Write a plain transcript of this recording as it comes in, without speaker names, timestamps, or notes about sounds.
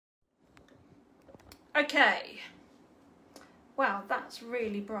Okay. Wow, that's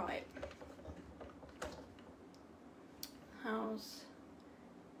really bright. How's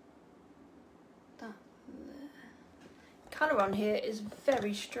that there? Colour on here is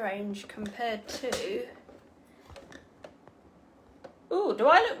very strange compared to... Ooh, do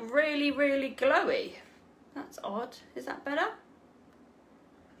I look really, really glowy? That's odd. Is that better?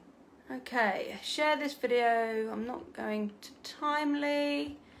 Okay, share this video. I'm not going to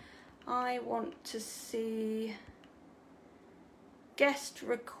timely. I want to see guest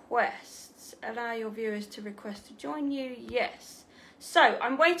requests. Allow your viewers to request to join you. Yes. So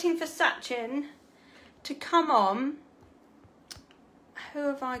I'm waiting for Sachin to come on. Who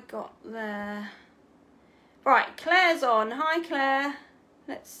have I got there? Right, Claire's on. Hi, Claire.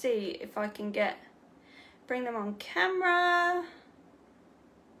 Let's see if I can bring them on camera.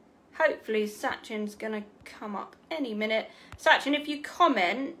 Hopefully Sachin's gonna come up any minute. Sachin, if you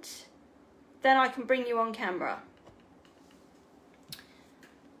comment, then I can bring you on camera.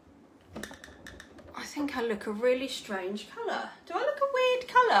 I think I look a really strange colour. Do I look a weird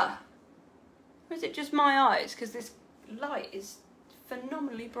colour? Or is it just my eyes? Because this light is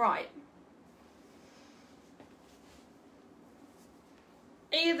phenomenally bright.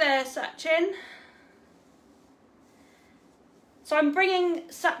 Are you there, Sachin? So I'm bringing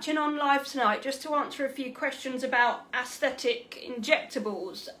Sachin on live tonight just to answer a few questions about aesthetic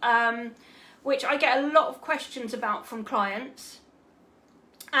injectables, which I get a lot of questions about from clients.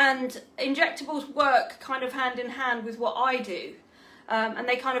 And injectables work kind of hand in hand with what I do, and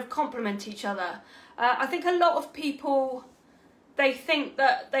they kind of complement each other. I think a lot of people, they think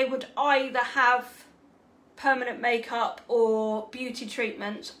that they would either have permanent makeup or beauty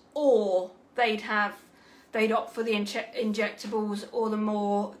treatments, or they'd opt for the injectables or the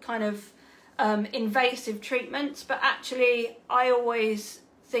more kind of invasive treatments. But actually, I always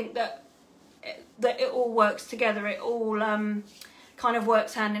think that it all works together. It all kind of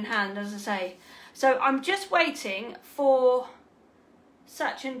works hand in hand, as I say. So I'm just waiting for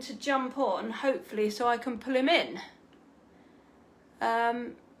Sachin to jump on, hopefully, so I can pull him in.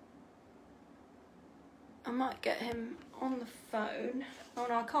 I might get him on the phone. Oh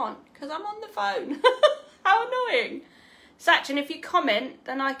no, I can't, because I'm on the phone. How annoying. Sachin, if you comment,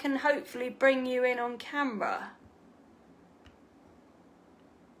 then I can hopefully bring you in on camera.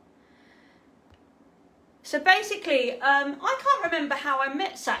 So basically, I can't remember how I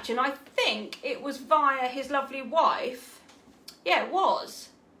met Sachin. I think it was via his lovely wife. Yeah, it was.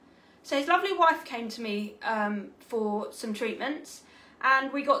 So his lovely wife came to me for some treatments,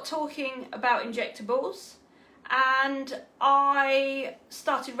 and we got talking about injectables, and I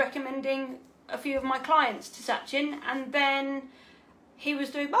started recommending a few of my clients to Sachin, and then he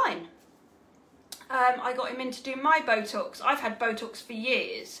was doing mine. I got him in to do my Botox. I've had Botox for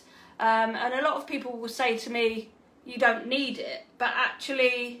years, and a lot of people will say to me, you don't need it, but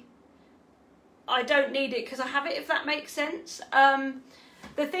actually I don't need it because I have it, if that makes sense.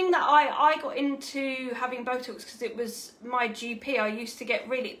 The thing that I got into having Botox because it was my GP. I used to get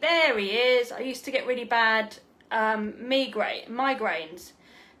really, there he is, I used to get really bad migraines.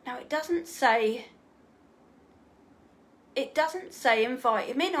 Now it doesn't say invite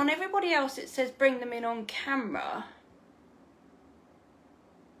him in. On everybody else it says bring them in on camera.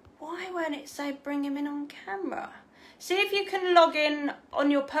 Why won't it say bring him in on camera? See if you can log in on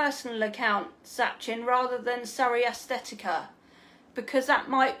your personal account, Sachin, rather than Surrey Aesthetica, because that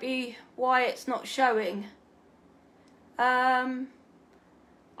might be why it's not showing. I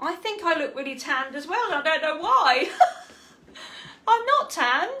think I look really tanned as well. I don't know why. I'm not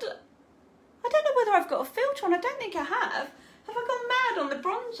tanned. I don't know whether I've got a filter on. I don't think I have. Have I gone mad on the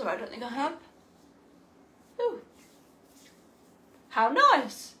bronzer? I don't think I have. Ooh. How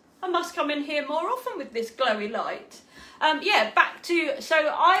nice. I must come in here more often with this glowy light. Yeah, back to, so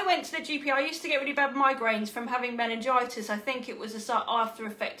I went to the GP. I used to get really bad migraines from having meningitis. I think it was a after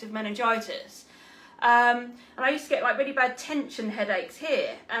effect of meningitis. And I used to get like really bad tension headaches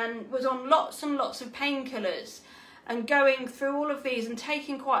here, and was on lots and lots of painkillers and going through all of these and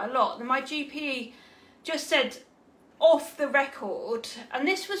taking quite a lot. And my GP just said off the record, and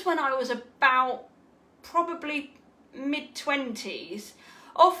this was when I was about probably mid-20s,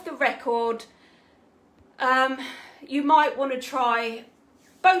 off the record, you might want to try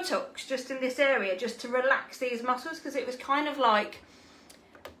Botox just in this area, just to relax these muscles, because it was kind of like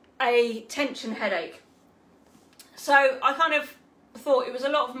a tension headache. So I kind of thought it was a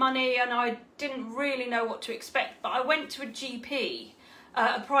lot of money and I didn't really know what to expect, but I went to a GP,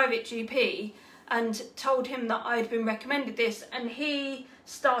 a private GP, and told him that I'd been recommended this, and he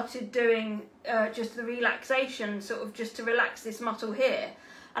started doing just the relaxation, sort of just to relax this muscle here.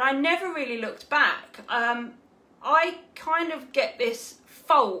 and I never really looked back. I kind of get this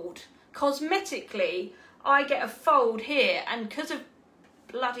fold. Cosmetically, I get a fold here, and because of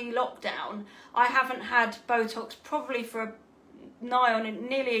bloody lockdown, I haven't had Botox probably for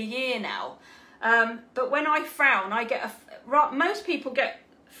nearly a year now. But when I frown, I get most people get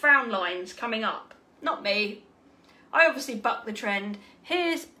frown lines coming up. Not me. I obviously buck the trend.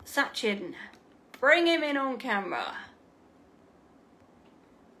 Here's Sachin. Bring him in on camera.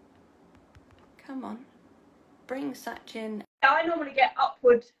 Come on. Bring Sachin. I normally get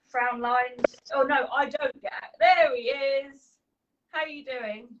upward frown lines. Oh no, I don't get. There he is. How are you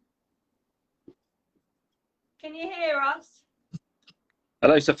doing? Can you hear us?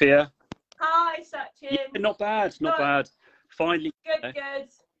 Hello, Sophia. Hi, Sachin. Yeah, not bad, not bad. Finally. Good, good.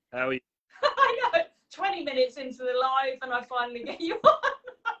 How are you? I know. 20 minutes into the live and I finally get you on.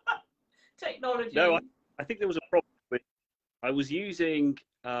 Technology. No, I think there was a problem with. I was using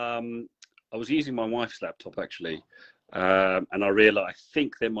my wife's laptop actually, and I realised I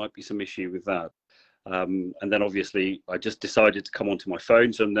think there might be some issue with that. And then obviously I just decided to come onto my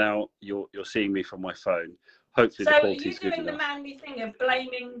phone, so now you're seeing me from my phone. Hopefully the quality is good enough. So you're doing the manly thing of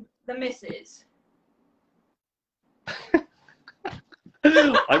blaming the missus?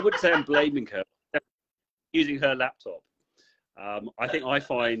 I would say I'm blaming her, using her laptop. I think I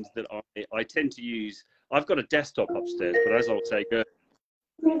find that I tend to use. I've got a desktop upstairs, but as I was saying,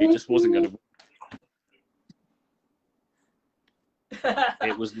 it just wasn't going to work.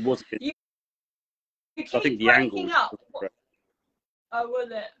 It wasn't. You keep I think the breaking up. Oh,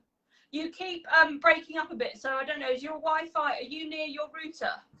 was it? You keep breaking up a bit, so I don't know. Is your Wi-Fi? Are you near your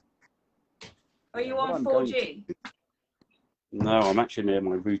router? Are you on 4G? No, I'm actually near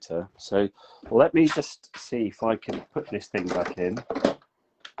my router. So let me just see if I can put this thing back in.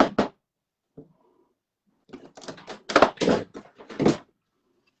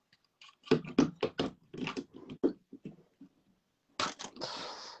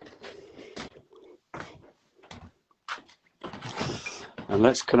 And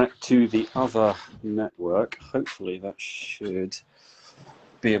let's connect to the other network. Hopefully that should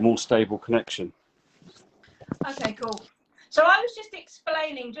be a more stable connection. Okay, cool. So I was just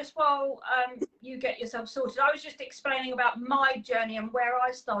explaining, just while you get yourself sorted, I was just explaining about my journey and where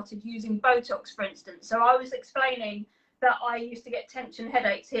I started using Botox, for instance. So I was explaining that I used to get tension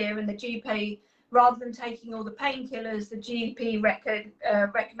headaches here, and the GP, rather than taking all the painkillers, the GP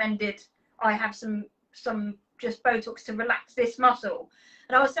recommended I have some just Botox to relax this muscle.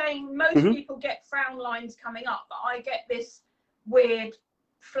 And I was saying most people get frown lines coming up, but I get this weird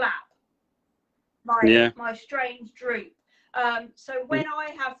flap, my strange droop. So when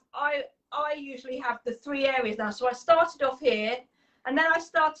I usually have the 3 areas now. So I started off here, and then I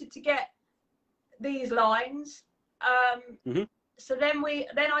started to get these lines. So then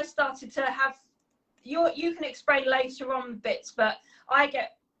I started to have, you can explain later on bits, but I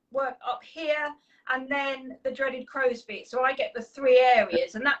get work up here, and then the dreaded crow's feet. So I get the 3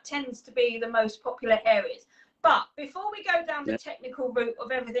 areas, and that tends to be the most popular areas. But before we go down the technical route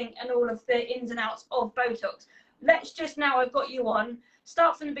of everything and all of the ins and outs of Botox, let's just, now I've got you on,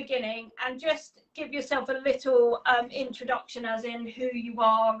 start from the beginning and just give yourself a little introduction, as in who you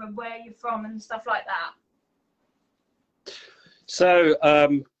are and where you're from and stuff like that. So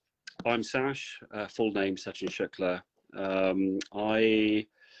I'm Sash, full name Sachin Shukla. I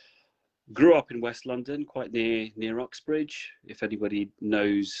grew up in West London, quite near Uxbridge, if anybody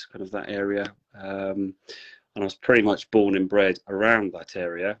knows kind of that area. And I was pretty much born and bred around that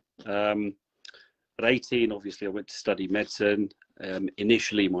area. At 18, obviously, I went to study medicine.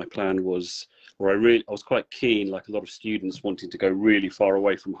 Initially, my plan was, I was quite keen, like a lot of students, wanting to go really far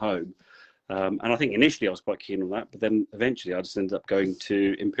away from home. And I think initially I was quite keen on that, but then eventually I just ended up going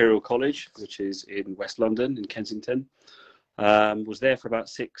to Imperial College, which is in West London, in Kensington. Was there for about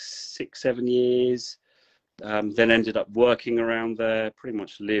six, 7 years. Then ended up working around there, pretty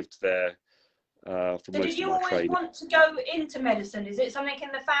much lived there for most of my training. Did you always want to go into medicine? Is it something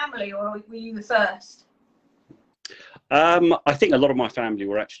in the family, or were you the first? I think a lot of my family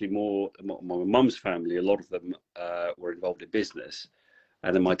were actually my mum's family. A lot of them were involved in business.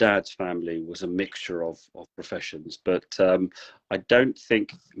 And then my dad's family was a mixture of professions. But I don't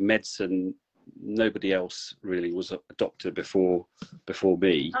think medicine, nobody else really was a doctor before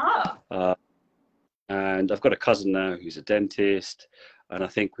me. And I've got a cousin now who's a dentist. And I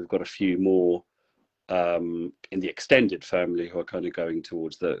think we've got a few more in the extended family who are kind of going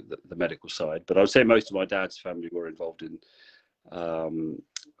towards the medical side. But I would say most of my dad's family were involved in, I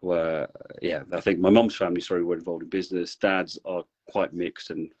think my mum's family, were involved in business. Dad's are quite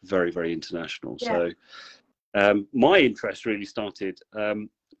mixed and very, very international. Yeah. So my interest really started,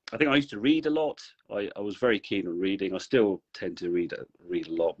 I think I used to read a lot. I was very keen on reading. I still tend to read a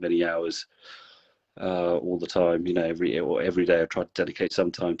lot, many hours, all the time. You know, every day I try to dedicate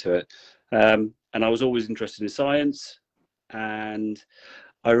some time to it. And I was always interested in science. And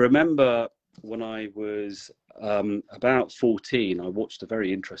I remember when I was about 14, I watched a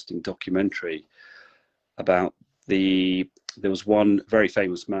very interesting documentary about there was one very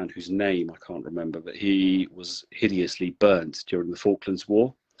famous man whose name I can't remember, but he was hideously burnt during the Falklands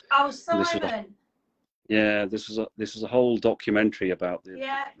War. Oh, And this was Simon. this was a whole documentary about the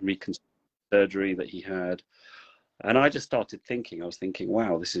reconstruction surgery that he had. And I just started thinking, I was thinking,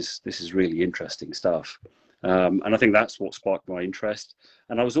 wow, this is really interesting stuff. And I think that's what sparked my interest.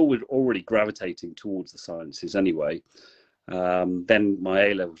 And I was already gravitating towards the sciences anyway. Then my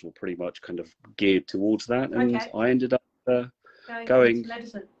A levels were pretty much kind of geared towards that, and I ended up going into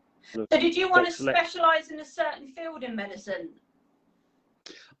medicine. So did you want to specialise in a certain field in medicine?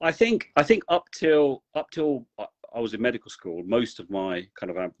 I think up till I was in medical school, most of my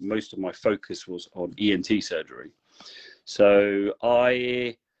focus was on ENT surgery. So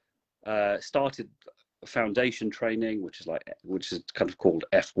I started foundation training, which is kind of called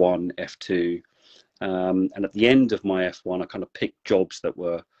F1, F2. And at the end of my F1, I kind of picked jobs that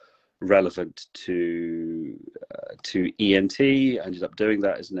were relevant to ENT. I ended up doing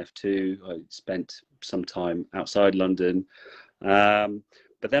that as an F2. I spent some time outside London.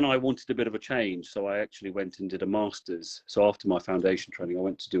 But then I wanted a bit of a change. So I actually went and did a master's. So after my foundation training, I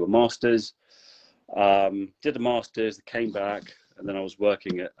went to do a master's, did a master's, came back, and then I was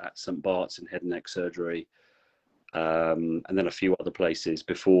working at St. Bart's in head and neck surgery, and then a few other places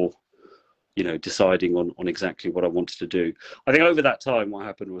before, you know, deciding on exactly what I wanted to do. I think over that time, what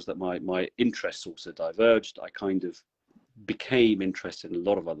happened was that my interests also diverged. I kind of became interested in a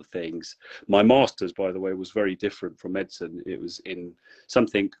lot of other things. My master's, by the way, was very different from medicine. It was in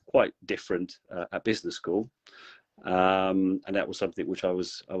something quite different at business school, and that was something which I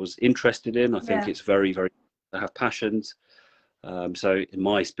was interested in. I think it's very, very, I have passions. So in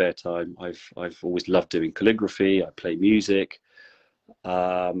my spare time, I've always loved doing calligraphy. I play music.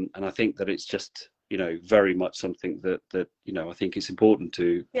 And I think that it's just, you know, very much something that you know, I think it's important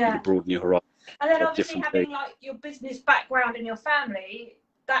to broaden your horizon. And then obviously having like your business background in your family,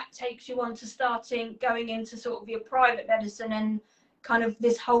 that takes you on to going into sort of your private medicine and kind of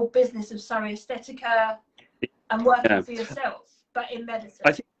this whole business of Surrey Aesthetica and working for yourself, but in medicine.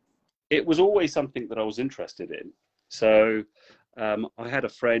 I think it was always something that I was interested in. So I had a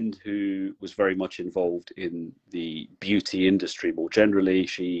friend who was very much involved in the beauty industry more generally.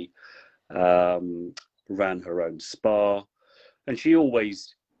 She ran her own spa, and she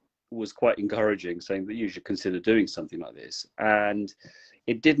always was quite encouraging, saying that you should consider doing something like this. And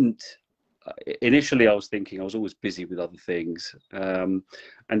it didn't, initially I was thinking I was always busy with other things. And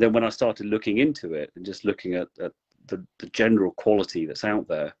then when I started looking into it and just looking at the general quality that's out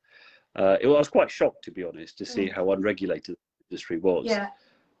there, I was quite shocked, to be honest, to see how unregulated the industry was.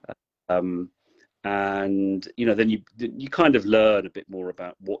 And you know, then you kind of learn a bit more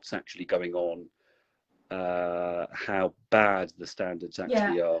about what's actually going on, how bad the standards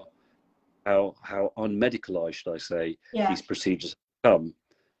actually are, how unmedicalized, should I say, these procedures come.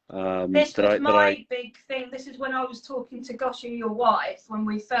 This was my big thing. This is when I was talking to Gosha, your wife, when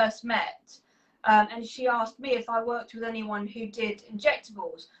we first met, and she asked me if I worked with anyone who did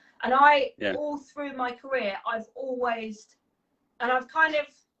injectables. And all through my career, I've always, and I've kind of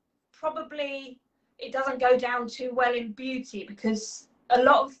probably, it doesn't go down too well in beauty because a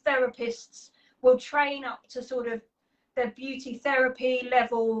lot of therapists will train up to sort of their beauty therapy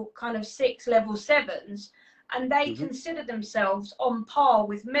level, kind of 6, level 7s, and they consider themselves on par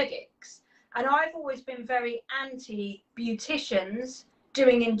with medics. And I've always been very anti-beauticians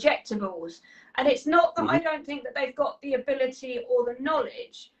doing injectables. And it's not that I don't think that they've got the ability or the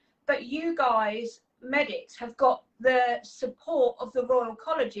knowledge, but you guys, medics, have got the support of the Royal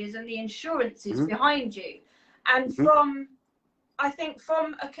Colleges and the insurances behind you. And I think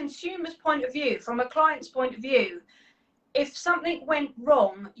from a consumer's point of view, from a client's point of view, if something went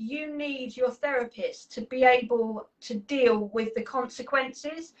wrong, you need your therapist to be able to deal with the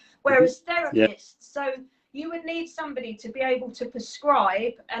consequences. Whereas therapists, so you would need somebody to be able to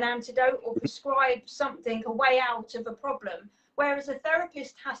prescribe an antidote or prescribe something, a way out of a problem. Whereas a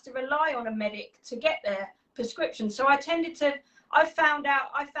therapist has to rely on a medic to get their prescription. So I found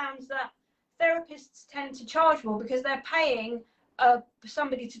that therapists tend to charge more because they're paying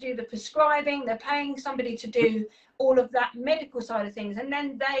somebody to do the prescribing, they're paying somebody to do all of that medical side of things, and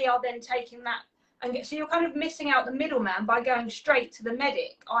then they are then taking that so you're kind of missing out the middleman by going straight to the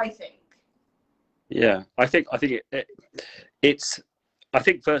medic, I think. I think it's I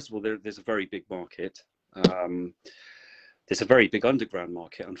think, first of all, there's a very big market. There's a very big underground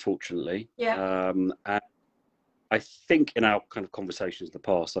market, unfortunately. Yeah. And I think in our kind of conversations in the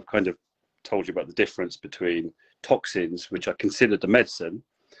past, I've kind of told you about the difference between toxins, which are considered a medicine.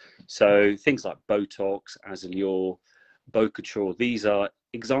 So things like Botox, Azalure, Bocature, these are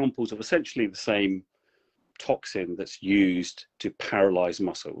examples of essentially the same toxin that's used to paralyze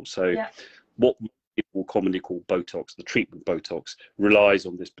muscles. So Yeah. what people commonly call Botox, the treatment Botox, relies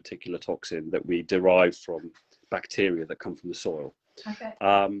on this particular toxin that we derive from bacteria that come from the soil. Okay.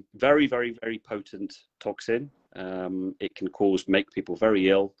 Very, very, very potent toxin. It can make people very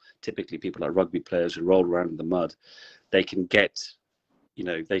ill. Typically people like rugby players who roll around in the mud, they can get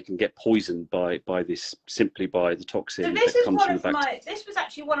poisoned by this, simply by the toxin. So this that is comes one from of this was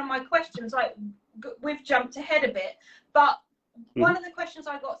actually one of my questions. Like, we've jumped ahead a bit, but one of the questions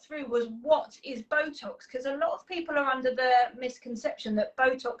I got through was, what is Botox? Because a lot of people are under the misconception that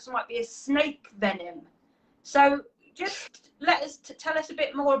Botox might be a snake venom. So just tell us a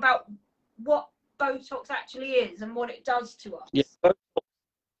bit more about what Botox actually is and what it does to us. Yeah, Botox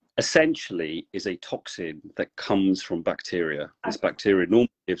essentially is a toxin that comes from bacteria. This bacteria normally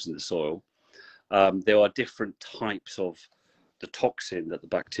lives in the soil. There are different types of the toxin that the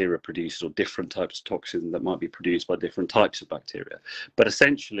bacteria produces, or different types of toxin that might be produced by different types of bacteria. But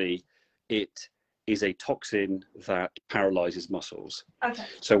essentially, it is a toxin that paralyzes muscles. Okay.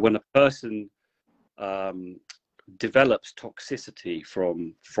 So when a person develops toxicity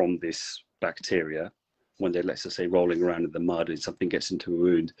from this bacteria, when they're, let's just say, rolling around in the mud and something gets into a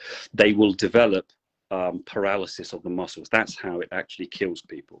wound, they will develop paralysis of the muscles. That's how it actually kills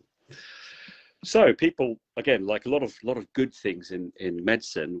people. So people, again, like a lot of good things in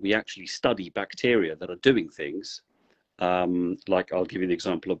medicine, we actually study bacteria that are doing things. Like, I'll give you an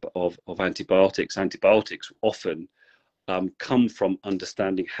example of antibiotics. Antibiotics often come from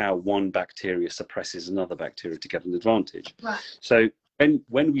understanding how one bacteria suppresses another bacteria to get an advantage. Right. So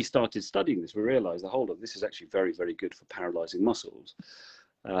when we started studying this, we realized that, hold on, this is actually very, very good for paralyzing muscles.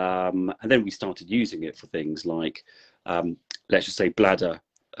 And then we started using it for things like, let's just say, bladder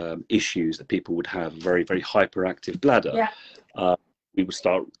issues that people would have, very, very hyperactive bladder. Yeah.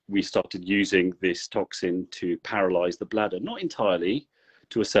 We started using this toxin to paralyze the bladder, not entirely,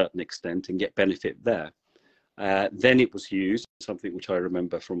 to a certain extent, and get benefit there. Then it was used, something which I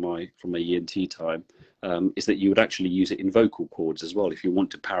remember from my ENT time, is that you would actually use it in vocal cords as well. If you want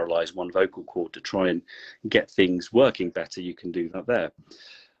to paralyze one vocal cord to try and get things working better, you can do that there.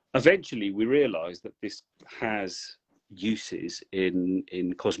 Eventually, we realized that this has uses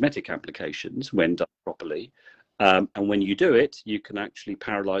in cosmetic applications when done properly. And when you do it, you can actually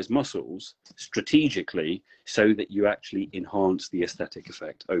paralyze muscles strategically so that you actually enhance the aesthetic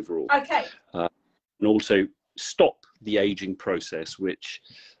effect overall. Okay. And also stop the aging process, which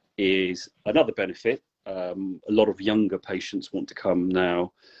is another benefit. A lot of younger patients want to come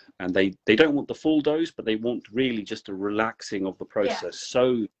now, and they don't want the full dose, but they want really just a relaxing of the process. Yeah.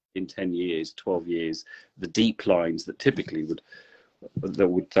 So in 10 years, 12 years, the deep lines that typically would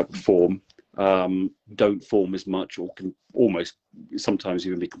form don't form as much, or can almost sometimes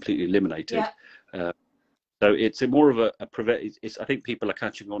even be completely eliminated. Yeah. So it's more of a I think people are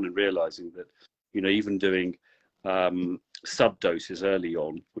catching on and realizing that, even doing sub doses early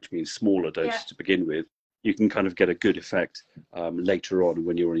on, which means smaller doses to begin with, you can kind of get a good effect later on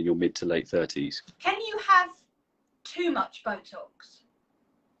when you're in your mid to late 30s. Can you have too much Botox?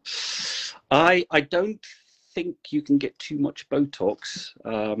 I don't think you can get too much Botox,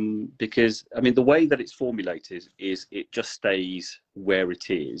 because, I mean, the way that it's formulated is it just stays where it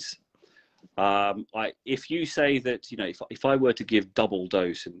is. If you say that, if I were to give double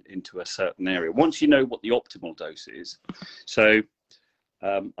dose into a certain area, once you know what the optimal dose is, so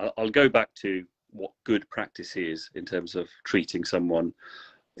I'll go back to what good practice is in terms of treating someone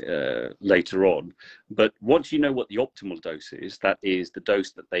later on. But once you know what the optimal dose is, that is the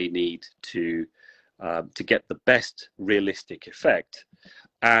dose that they need to get the best realistic effect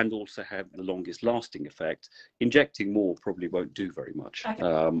and also have the longest lasting effect, injecting more probably won't do very much.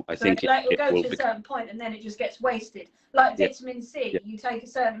 Okay. I think it'll go to a certain point and then it just gets wasted. Like vitamin C, you take a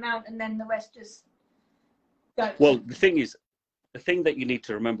certain amount and then the rest just goes. Well, the thing that you need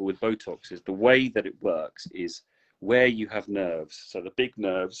to remember with Botox is the way that it works is where you have nerves. So the big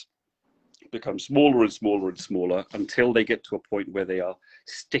nerves become smaller and smaller and smaller until they get to a point where they are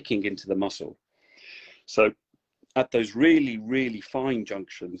sticking into the muscle. So at those really, really fine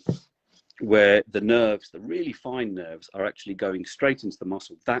junctions where the really fine nerves are actually going straight into the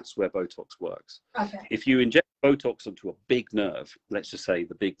muscle, that's where Botox works. Okay. If you inject Botox onto a big nerve, let's just say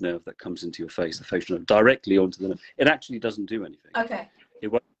the big nerve that comes into your face, the facial nerve, directly onto the nerve, it actually doesn't do anything. Okay.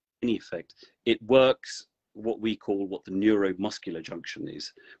 any effect. It works what the neuromuscular junction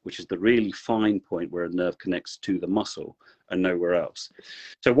is, which is the really fine point where a nerve connects to the muscle and nowhere else.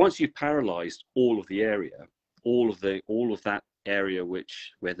 So once you've paralyzed all of the area, all of that area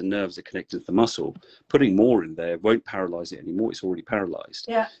where the nerves are connected to the muscle, putting more in there won't paralyze it anymore. It's already paralyzed.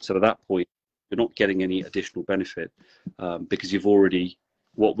 Yeah. So at that point, you're not getting any additional benefit because you've already,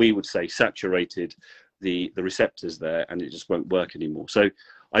 what we would say, saturated the receptors there, and it just won't work anymore. So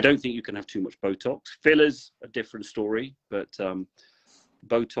I don't think you can have too much Botox. Fillers, a different story, but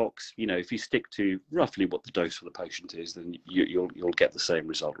Botox, you know, if you stick to roughly what the dose for the patient is, then you'll get the same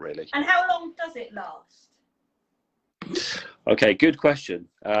result, really. And how long does it last? Okay, good question.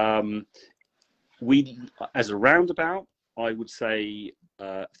 We, as a roundabout, I would say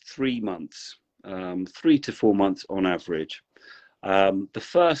 3 months, 3 to 4 months on average. The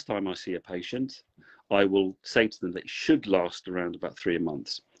first time I see a patient, I will say to them that it should last around about 3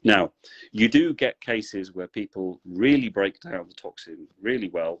 months. Now, you do get cases where people really break down the toxin really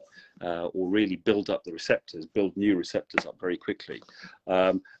well, or really build up the receptors, build new receptors up very quickly.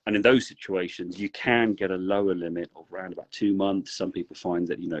 And in those situations, you can get a lower limit of around about 2 months. Some people find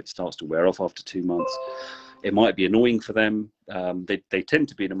that, you know, it starts to wear off after 2 months. It might be annoying for them. They tend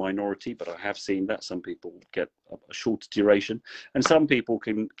to be in a minority, but I have seen that some people get a shorter duration, and some people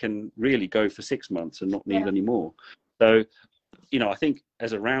can really go for 6 months and not need any more. So, you know, I think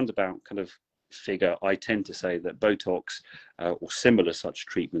as a roundabout kind of figure, I tend to say that Botox or similar such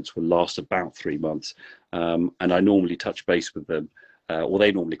treatments will last about 3 months. And I normally touch base with them, or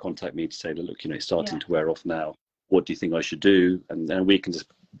they normally contact me to say, look, you know, it's starting to wear off now. What do you think I should do? And then we can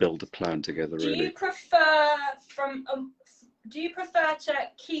just build a plan together. Do really. you prefer to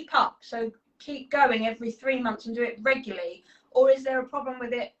keep up, so keep going every 3 months and do it regularly, or is there a problem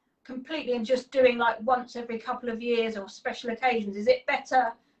with it completely and just doing like once every couple of years or special occasions? Is it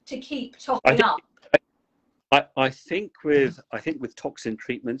better to keep topping up? I think with toxin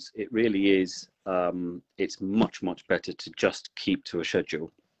treatments, it really is. It's much better to just keep to a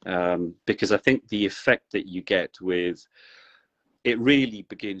schedule, because I think the effect that you get with it really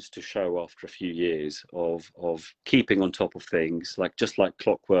begins to show after a few years of keeping on top of things, just like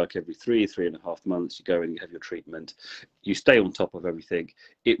clockwork. Every 3.5 months, you go and you have your treatment. You stay on top of everything.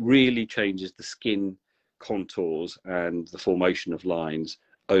 It really changes the skin contours and the formation of lines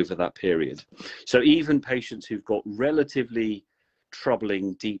over that period. So even patients who've got relatively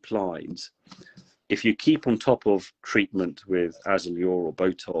troubling deep lines, if you keep on top of treatment with Azalure or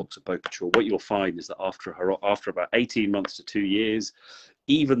Botox or Bocature, what you'll find is that after about 18 months to 2 years,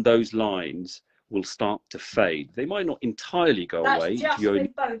 even those lines will start to fade. They might not entirely go away. That's just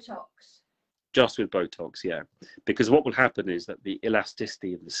with Botox? Just with Botox, yeah. Because what will happen is that the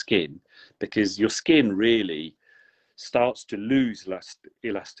elasticity of the skin, because your skin really starts to lose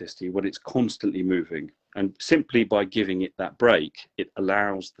elasticity when it's constantly moving. And simply by giving it that break, it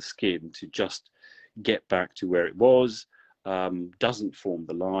allows the skin to just get back to where it was, doesn't form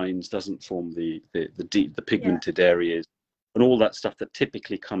the lines, doesn't form the pigmented areas, and all that stuff that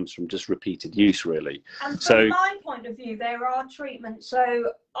typically comes from just repeated use, really. And from my point of view, there are treatments.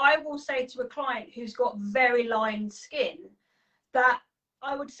 So I will say to a client who's got very lined skin that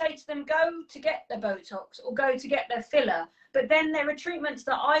I would say to them, go to get their Botox or go to get their filler. But then there are treatments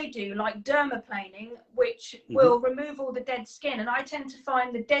that I do, like dermaplaning, which will remove all the dead skin. And I tend to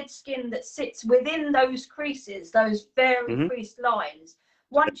find the dead skin that sits within those creases, those very creased lines.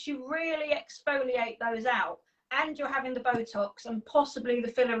 Once you really exfoliate those out, and you're having the Botox and possibly the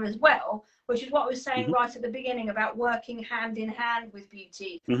filler as well, which is what I was saying right at the beginning about working hand in hand with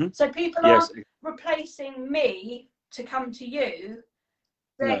beauty. So people are replacing me to come to you.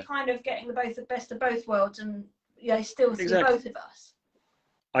 They're kind of getting the best of both worlds, and they still see both of us.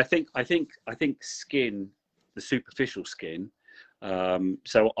 I think skin, the superficial skin.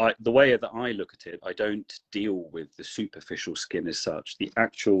 So the way that I look at it, I don't deal with the superficial skin as such. The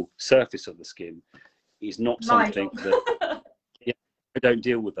actual surface of the skin is not something that I don't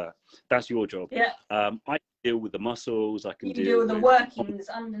deal with that. That's your job. I deal with the muscles. I can deal with the workings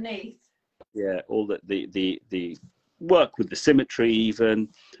underneath. All the work with the symmetry even.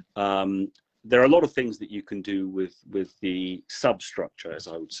 There are a lot of things that you can do with the substructure, as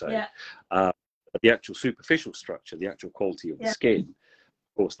I would say. The actual superficial structure, the actual quality of the skin,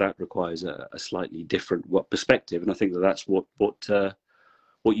 of course, that requires a slightly different perspective, and I think that's what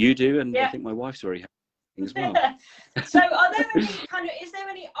you do, and I think my wife's very happy as well. So are there is there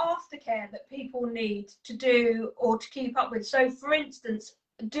any aftercare that people need to do or to keep up with? So for instance,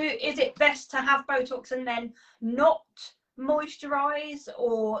 is it best to have Botox and then not moisturize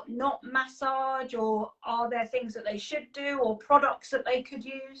or not massage, or are there things that they should do or products that they could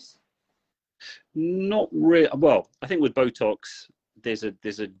use? Not really. Well, I think with Botox, there's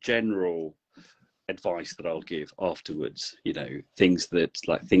a general advice that I'll give afterwards. You know, things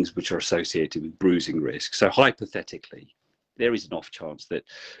which are associated with bruising risk. So hypothetically, there is an off chance that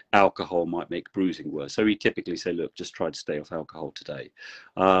alcohol might make bruising worse. So we typically say, look, just try to stay off alcohol today.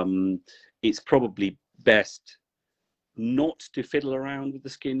 It's probably best not to fiddle around with the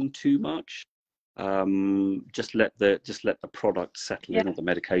skin too much. Just let the product settle in, or the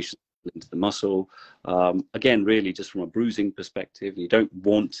medication into the muscle. Again, really just from a bruising perspective, you don't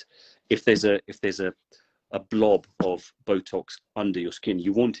want, if there's a blob of Botox under your skin,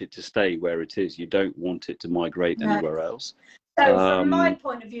 you want it to stay where it is. You don't want it to migrate anywhere else. So from my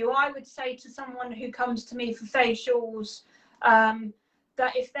point of view, I would say to someone who comes to me for facials,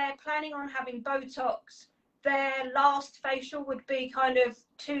 that if they're planning on having Botox, their last facial would be kind of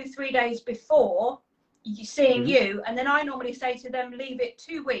 2-3 days before seeing you. And then I normally say to them, leave it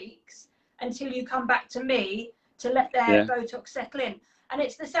 2 weeks until you come back to me to let their Botox settle in. And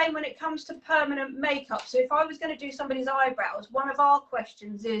it's the same when it comes to permanent makeup. So if I was going to do somebody's eyebrows, one of our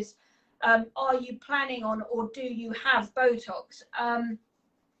questions is, are you planning on, or do you have Botox?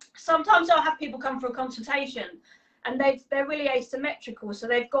 Sometimes I'll have people come for a consultation and they're really asymmetrical. So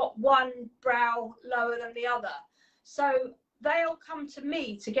they've got one brow lower than the other. So they'll come to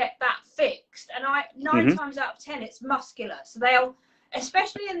me to get that fixed. And 9 times out of 10, it's muscular. So they'll,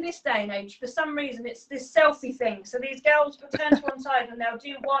 especially in this day and age, for some reason, it's this selfie thing. So these girls will turn to one side and they'll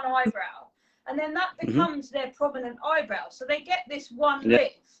do one eyebrow. And then that becomes their prominent eyebrow. So they get this one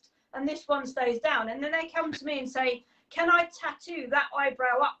lift and this one stays down. And then they come to me and say, can I tattoo that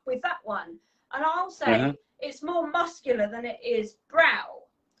eyebrow up with that one? And I'll say, it's more muscular than it is brow.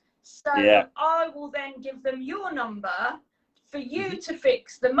 So I will then give them your number for you to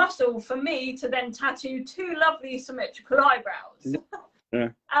fix the muscle, for me to then tattoo 2 lovely symmetrical eyebrows.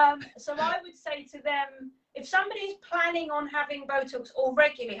 So I would say to them, if somebody's planning on having Botox or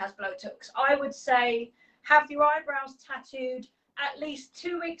regularly has Botox, I would say have your eyebrows tattooed at least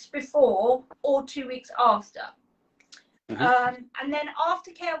 2 weeks before or 2 weeks after. And then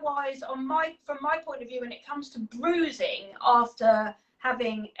aftercare wise, from my point of view, when it comes to bruising after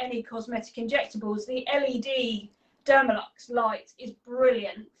having any cosmetic injectables, the LED Dermalux light is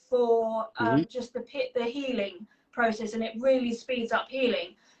brilliant for just the healing process, and it really speeds up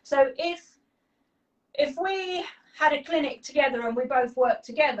healing. So if we had a clinic together and we both worked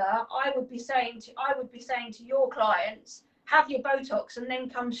together, I would be saying to your clients, have your Botox and then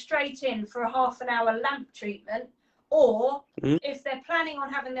come straight in for a half-an-hour lamp treatment. Or if they're planning on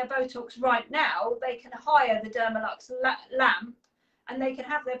having their Botox right now, they can hire the Dermalux lamp and they can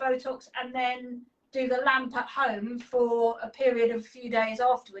have their Botox and then do the lamp at home for a period of a few days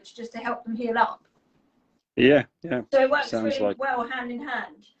afterwards, just to help them heal up. So it works really well hand in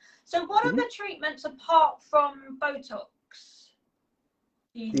hand. So what are the treatments apart from Botox?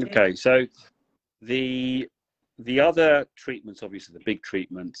 Okay, so the other treatments, obviously the big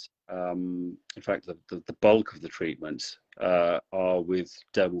treatments, in fact the bulk of the treatments are with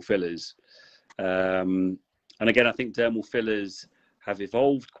dermal fillers. And again, I think dermal fillers have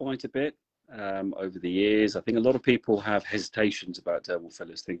evolved quite a bit over the years. I think a lot of people have hesitations about dermal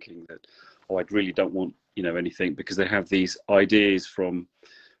fillers, thinking that, oh, I really don't want, anything, because they have these ideas from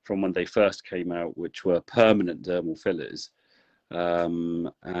when they first came out, which were permanent dermal fillers.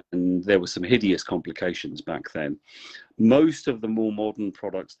 And there were some hideous complications back then. Most of the more modern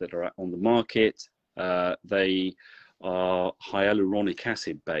products that are on the market, they are hyaluronic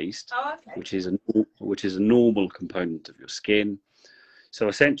acid based, which is a normal component of your skin. So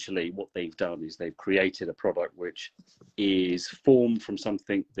essentially what they've done is they've created a product which is formed from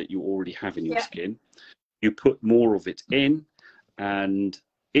something that you already have in your skin. You put more of it in, and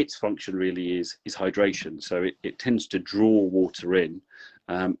its function really is hydration. So it tends to draw water in,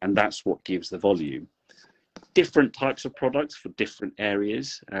 and that's what gives the volume. Different types of products for different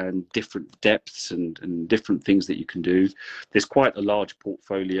areas and different depths and different things that you can do. There's quite a large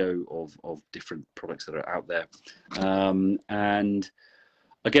portfolio of different products that are out there. And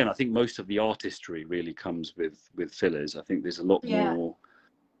again, I think most of the artistry really comes with fillers. I think there's a lot more.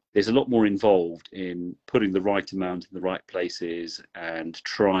 There's a lot more involved in putting the right amount in the right places and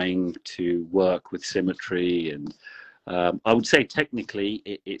trying to work with symmetry. And I would say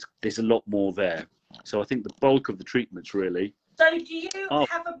technically there's a lot more there. So I think the bulk of the treatments really. So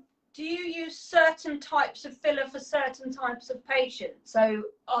do you use certain types of filler for certain types of patients? So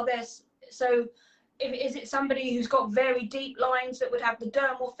is it somebody who's got very deep lines that would have the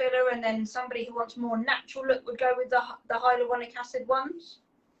dermal filler, and then somebody who wants more natural look would go with the hyaluronic acid ones?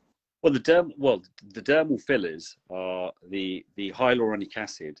 Well, the dermal fillers are the hyaluronic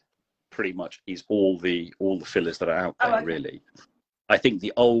acid. Pretty much is all the fillers that are out there. Okay. Really. I think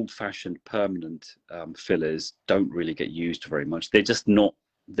the old-fashioned permanent fillers don't really get used very much. They're just not.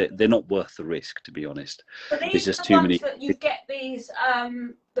 They're not worth the risk, to be honest. But these are the ones that you get these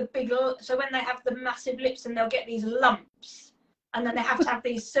the big. So when they have the massive lips, and they'll get these lumps, and then they have to have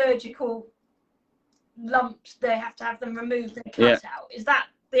these surgical lumps. They have to have them removed and cut out. Is that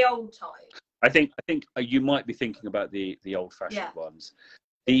the old type? I think you might be thinking about the old-fashioned ones.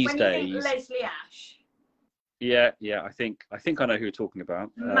 These days, Leslie Ash. Yeah, I think I know who you're talking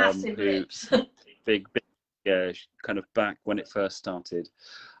about. Massive lips. big, kind of back when it first started.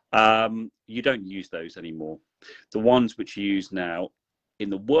 You don't use those anymore. The ones which you use now, in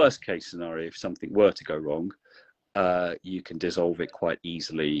the worst case scenario, if something were to go wrong, you can dissolve it quite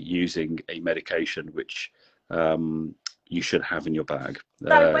easily using a medication which you should have in your bag.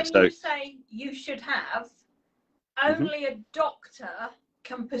 So when you say you should have, only a doctor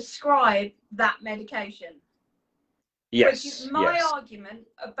can prescribe that medication. Yes. Which is my argument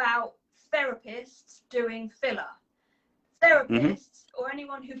about therapists doing filler. Therapists or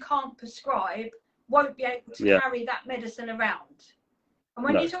anyone who can't prescribe won't be able to carry that medicine around. And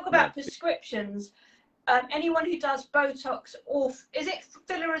when you talk about prescriptions, anyone who does Botox, or is it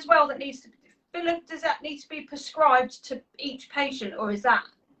filler as well that needs to filler? Does that need to be prescribed to each patient, or is that?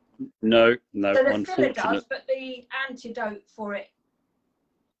 No. So the filler does, but the antidote for it.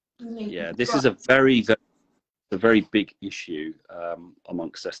 This is a very big issue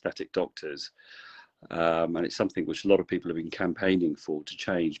amongst aesthetic doctors, and it's something which a lot of people have been campaigning for to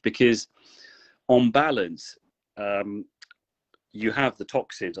change, because on balance you have the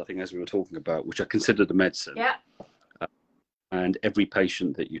toxins, I think, as we were talking about, which are considered a medicine. And every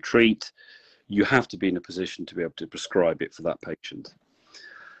patient that you treat, you have to be in a position to be able to prescribe it for that patient.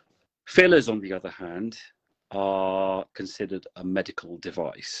 Fillers, on the other hand, are considered a medical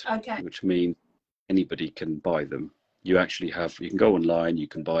device, which means anybody can buy them. You can go online, you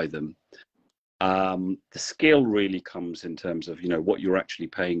can buy them. The skill really comes in terms of, what you're actually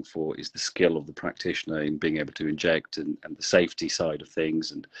paying for is the skill of the practitioner in being able to inject, and the safety side of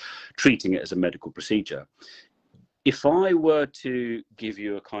things, and treating it as a medical procedure. If I were to give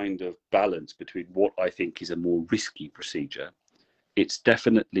you a kind of balance between what I think is a more risky procedure, it's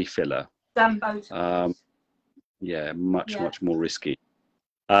definitely filler. Than Botox. Much more risky.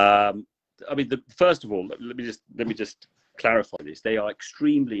 I mean, first of all, let me just clarify this. They are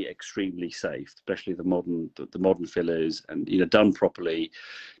extremely safe, especially the modern fillers, and done properly,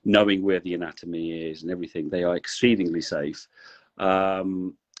 knowing where the anatomy is and everything. They are exceedingly safe.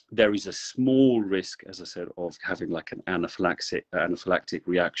 There is a small risk, as I said, of having like an anaphylactic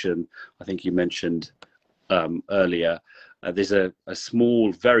reaction. I think you mentioned earlier. There's a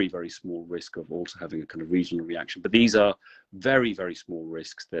small, very small risk of also having a kind of regional reaction, but these are very small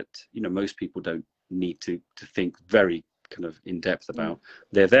risks that most people don't need to think very kind of in depth about.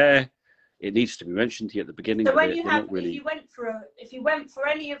 They're there. It needs to be mentioned here at the beginning. So when if you went for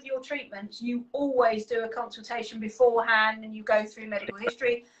any of your treatments, you always do a consultation beforehand, and you go through medical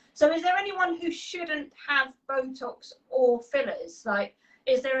history. So is there anyone who shouldn't have Botox or fillers? Like,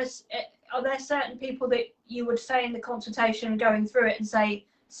 are there certain people that you would say in the consultation going through it and say,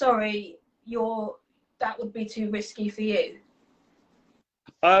 sorry, that would be too risky for you?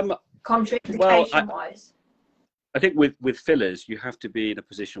 Contraindication wise. I think with fillers, you have to be in a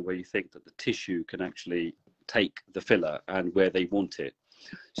position where you think that the tissue can actually take the filler and where they want it.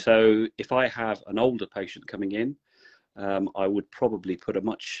 So if I have an older patient coming in, I would probably put a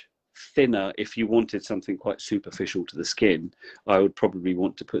much thinner, if you wanted something quite superficial to the skin, I would probably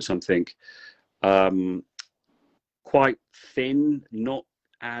want to put something quite thin, not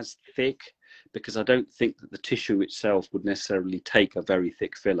as thick, because I don't think that the tissue itself would necessarily take a very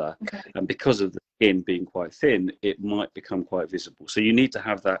thick filler. And because of the skin being quite thin, it might become quite visible. So you need to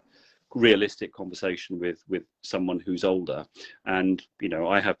have that realistic conversation with someone who's older. And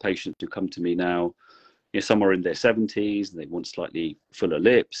I have patients who come to me now, some are in their 70s, and they want slightly fuller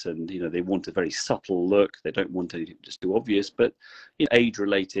lips, and they want a very subtle look. They don't want anything just too obvious, but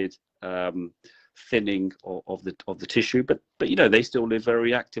age-related thinning of the tissue. But they still live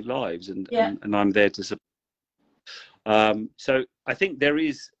very active lives, and I'm there to support. So I think there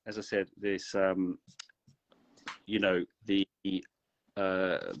is, as I said, this the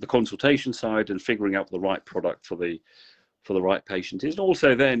consultation side and figuring out the right product for the right patient is, and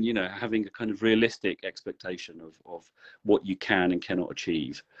also then having a kind of realistic expectation of what you can and cannot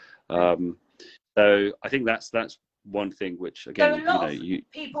achieve. So I think that's one thing which, again, So a lot of you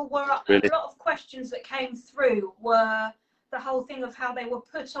people were, a really, lot of questions that came through were the whole thing of how they were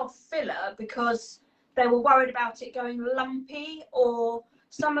put off filler because they were worried about it going lumpy, or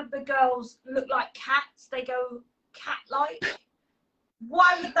some of the girls look like cats, they go cat-like.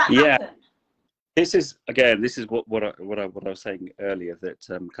 Why would that yeah. happen? This is what I was saying earlier, that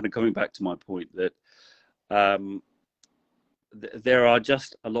kind of coming back to my point that there are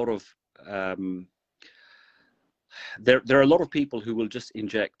just a lot of there are a lot of people who will just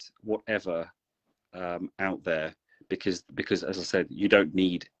inject whatever out there because as I said, you don't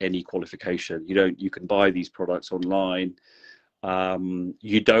need any qualification. You can buy these products online.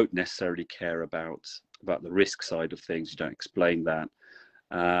 You don't necessarily care about the risk side of things. You don't explain that.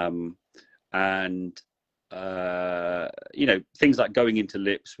 And things like going into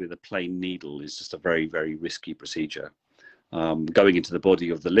lips with a plain needle is just a very, very risky procedure. Going into the body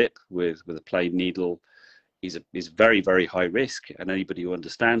of the lip with a plain needle is very, very high risk, and anybody who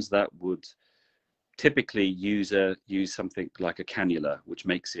understands that would typically use something like a cannula, which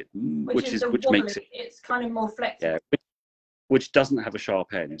makes it Which makes it, it's kind of more flexible. Yeah, which doesn't have a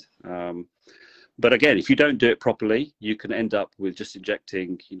sharp end. But again, if you don't do it properly, you can end up with just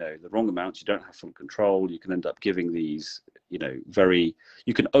injecting, the wrong amounts. You don't have full control. You can end up giving these, you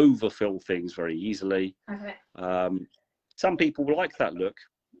can overfill things very easily. Okay. Some people will like that look.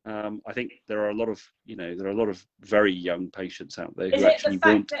 I think there are a lot of very young patients out there who actually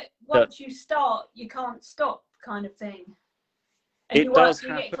want. Is it the fact that once you start, you can't stop, kind of thing? And you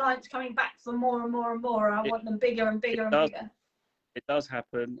get clients coming back for more and more and more. I want them bigger and bigger and bigger. It does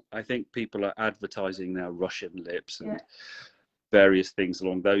happen. I think people are advertising now Russian lips and various things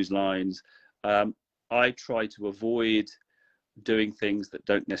along those lines. I try to avoid doing things that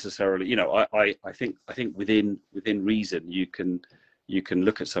don't necessarily, I think within reason, you can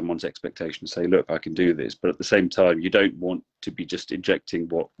look at someone's expectation and say, look, I can do this, but at the same time, you don't want to be just injecting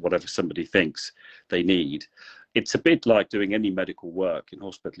whatever somebody thinks they need. It's a bit like doing any medical work in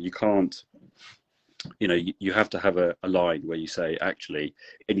hospital. You can't, you have to have a line where you say, actually,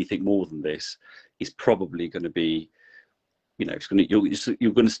 anything more than this is probably going to be, you're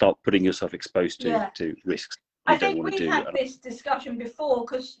going to start putting yourself exposed to risks. I think we've had this discussion before,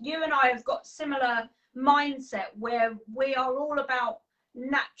 because you and I have got similar mindset where we are all about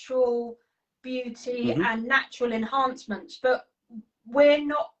natural beauty and natural enhancements, but we're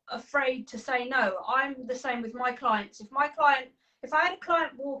not afraid to say no. I'm the same with my clients. If I had a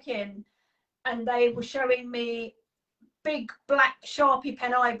client walk in and they were showing me big black Sharpie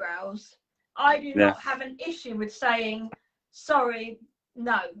pen eyebrows, I do not have an issue with saying, sorry,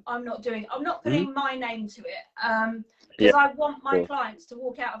 no, I'm not putting my name to it, because I want my clients to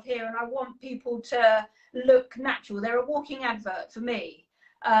walk out of here and I want people to look natural. They're a walking advert for me.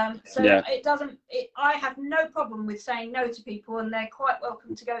 I have no problem with saying no to people, and they're quite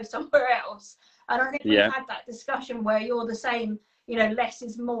welcome to go somewhere else. And I think we've had that discussion where you're the same, less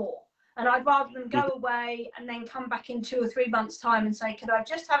is more. And I'd rather them go away and then come back in 2 or 3 months' time and say, could I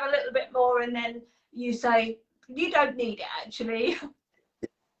just have a little bit more? And then you say, you don't need it, actually.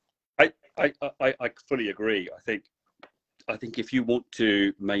 I fully agree. I think if you want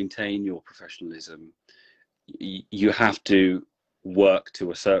to maintain your professionalism, you have to work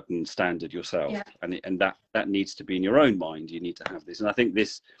to a certain standard yourself, and that needs to be in your own mind. You need to have this, and I think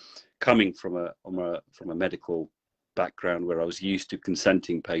this, coming from a medical background where I was used to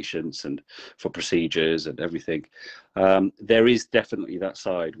consenting patients and for procedures and everything, there is definitely that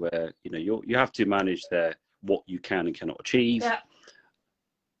side where you have to manage what you can and cannot achieve.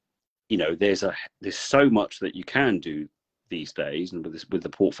 There's so much that you can do these days, and with the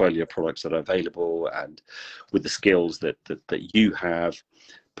portfolio of products that are available and with the skills that you have,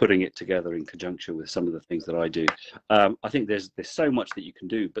 putting it together in conjunction with some of the things that I do, I think there's so much that you can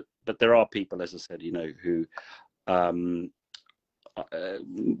do, but there are people, as I said, who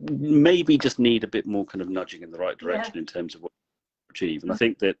maybe just need a bit more kind of nudging in the right direction in terms of what to achieve. And I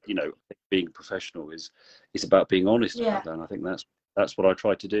think that being professional is about being honest about that, and I think that's what I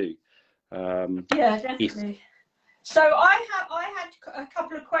try to do. Definitely. So I had a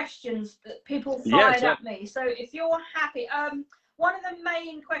couple of questions that people fired at me. So if you're happy, one of the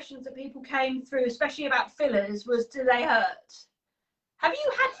main questions that people came through, especially about fillers, was, do they hurt? Have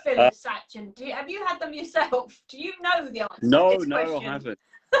you had fillers, Sachin? Have you had them yourself? Do you know the answer to this question? I haven't.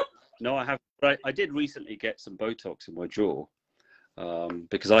 No, I haven't. But I did recently get some Botox in my jaw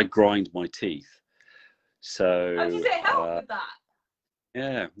because I grind my teeth. So. Oh, does it help with that?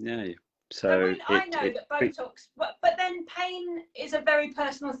 Yeah. So I know that Botox, but then pain is a very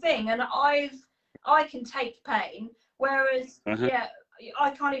personal thing, and I can take pain, whereas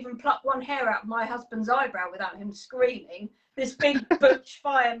I can't even pluck one hair out of my husband's eyebrow without him screaming. This big butch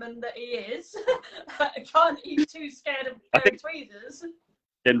fireman that he is. He's too scared of a pair of tweezers.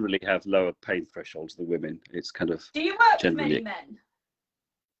 Generally have lower pain thresholds than women. It's kind of. Do you work generally with many men?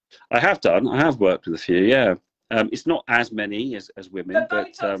 I have worked with a few, yeah. It's not as many as women, For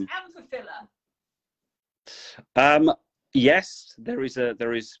but Botox and for filler? yes,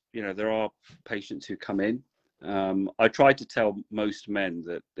 there are patients who come in. I try to tell most men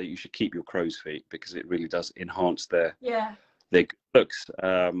that you should keep your crow's feet, because it really does enhance their good looks.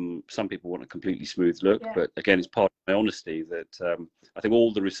 Some people want a completely smooth look, but again, it's part of my honesty that I think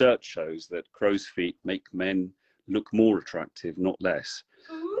all the research shows that crow's feet make men look more attractive, not less.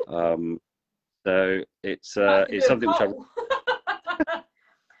 So it's something which I.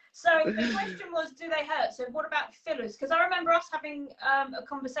 So the question was, do they hurt? So what about fillers? Because I remember us having a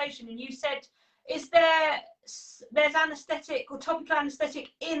conversation, and you said, there's anaesthetic or topical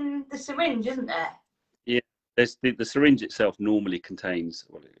anaesthetic in the syringe, isn't there? Yeah, there's the syringe itself normally contains,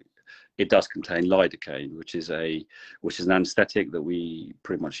 well, it does contain lidocaine, which is an anaesthetic that we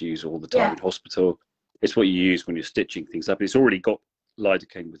pretty much use all the time in hospital. It's what you use when you're stitching things up. It's already got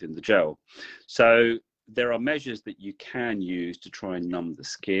lidocaine within the gel. So there are measures that you can use to try and numb the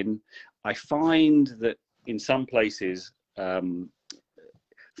skin. I find that in some places,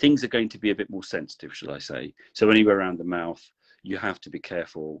 things are going to be a bit more sensitive, shall I say. So anywhere around the mouth, you have to be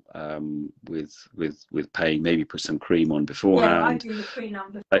careful with pain. Maybe put some cream on beforehand. Yeah, I do the cream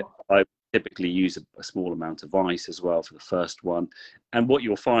on before. I typically use a small amount of ice as well for the first one. And what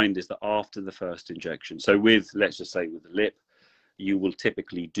you'll find is that after the first injection, so let's just say with the lip, you will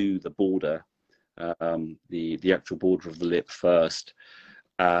typically do the border, the actual border of the lip first.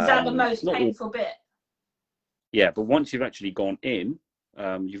 Is that the most painful bit? Yeah, but once you've actually gone in,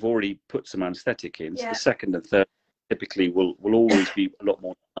 you've already put some anaesthetic in. So the second and third typically will always be a lot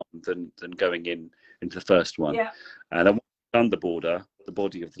more than going into the first one. Yeah. And then once you've done the border, the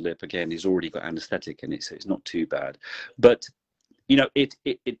body of the lip again has already got anaesthetic in it, so it's not too bad. But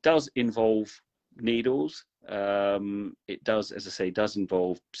it does involve needles. It does, as I say,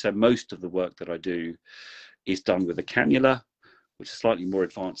 involve. So most of the work that I do is done with a cannula, which is a slightly more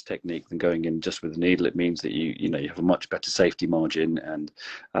advanced technique than going in just with a needle. It means that you have a much better safety margin, and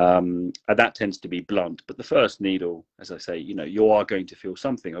that tends to be blunt. But the first needle, as I say, you are going to feel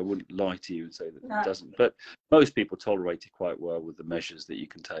something. I wouldn't lie to you and say that it doesn't. But most people tolerate it quite well with the measures that you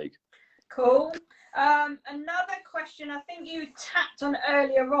can take. Cool. Another question I think you tapped on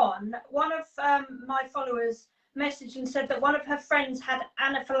earlier on. One of my followers messaged and said that one of her friends had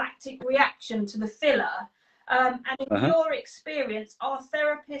anaphylactic reaction to the filler. And in your experience, are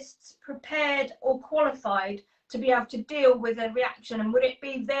therapists prepared or qualified to be able to deal with a reaction? And would it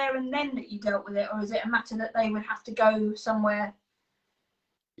be there and then that you dealt with it, or is it a matter that they would have to go somewhere?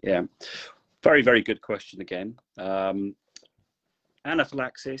 Yeah, very, very good question again.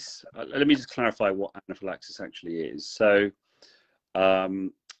 Anaphylaxis, let me just clarify what anaphylaxis actually is. So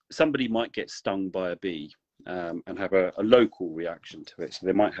somebody might get stung by a bee and have a local reaction to it. So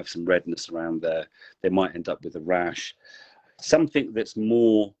they might have some redness around there. They might end up with a rash. Something that's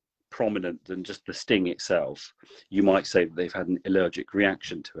more prominent than just the sting itself, you might say that they've had an allergic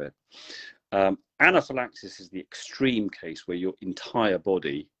reaction to it. Anaphylaxis is the extreme case where your entire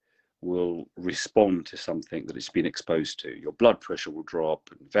body will respond to something that it's been exposed to. Your blood pressure will drop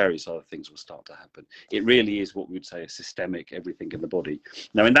and various other things will start to happen. It really is what we would say a systemic, everything in the body.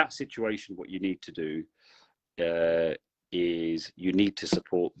 Now, in that situation, what you need to do is you need to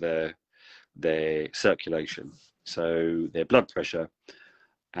support their circulation, so their blood pressure.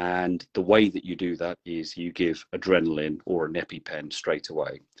 And the way that you do that is you give adrenaline or an EpiPen straight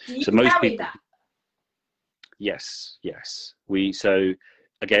away. Do you so most carry people, that? Yes.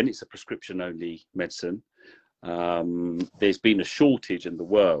 Again, it's a prescription-only medicine. There's been a shortage in the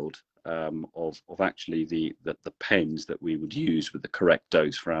world of actually the pens that we would use with the correct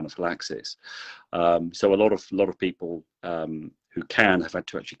dose for anaphylaxis. So a lot of people who have had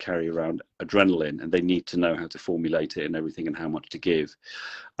to actually carry around adrenaline, and they need to know how to formulate it and everything and how much to give.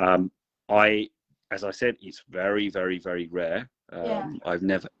 As I said, it's very, very, very rare. I've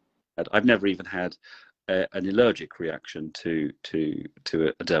never even had an allergic reaction to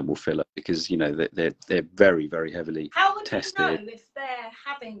a dermal filler, because they're very, very heavily tested. How would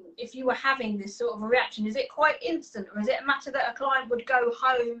you know if you were having this sort of a reaction? Is it quite instant, or is it a matter that a client would go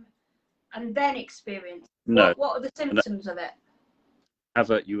home and then experience? No. What are the symptoms of it?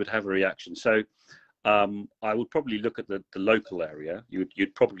 You would have a reaction. So I would probably look at the local area.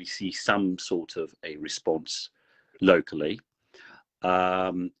 You'd probably see some sort of a response locally.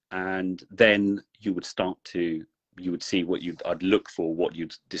 And then you would start to you would see what I'd look for what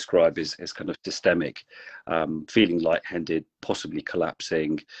you'd describe as kind of systemic, feeling lightheaded, possibly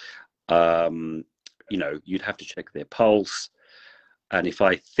collapsing. You know, you'd have to check their pulse, and if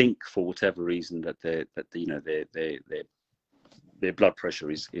I think for whatever reason that you know their blood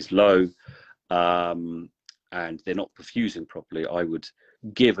pressure is low, and they're not perfusing properly, I would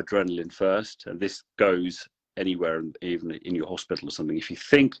give adrenaline first. And this goes anywhere, even in your hospital or something. If you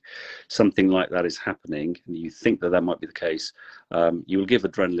think something like that is happening and you think that might be the case, you will give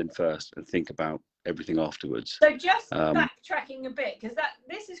adrenaline first and think about everything afterwards. So just backtracking a bit, because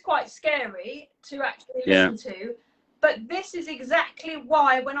this is quite scary to actually listen to, but this is exactly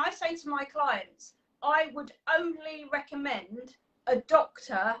why when I say to my clients, I would only recommend a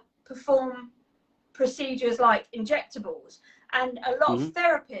doctor perform procedures like injectables, and a lot of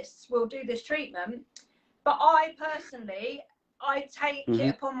therapists will do this treatment, but I personally, I take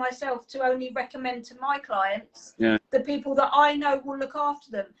it upon myself to only recommend to my clients the people that I know will look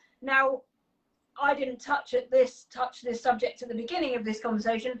after them. Now, I didn't touch this subject at the beginning of this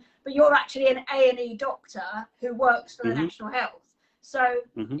conversation, but you're actually an A&E doctor who works for the National Health. So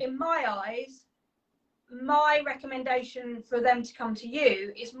in my eyes, my recommendation for them to come to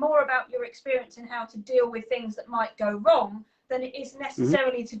you is more about your experience and how to deal with things that might go wrong than it is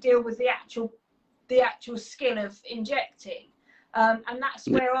necessarily to deal with the actual skill of injecting. And that's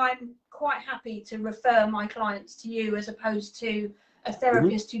where I'm quite happy to refer my clients to you as opposed to a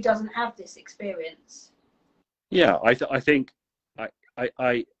therapist who doesn't have this experience. Yeah, I think at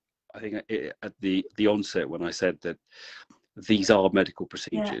the onset when I said that these are medical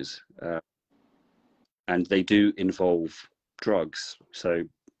procedures, and they do involve drugs. So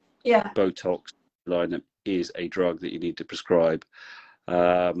Botox line is a drug that you need to prescribe.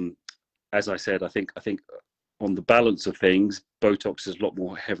 As I said, I think on the balance of things, Botox is a lot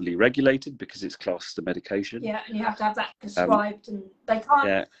more heavily regulated because it's classed as a medication. Yeah, and you have to have that prescribed, and they can't.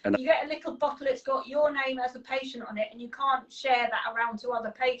 Yeah, and you get a little bottle, it's got your name as a patient on it, and you can't share that around to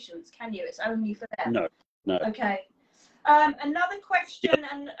other patients, can you? It's only for them. No. Okay. Another question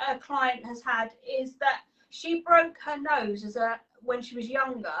a client has had is that she broke her nose when she was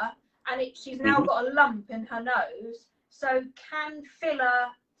younger, and she's now got a lump in her nose. So can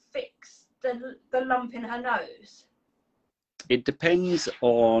filler fix the lump in her nose? It depends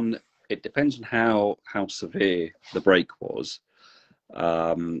on how severe the break was,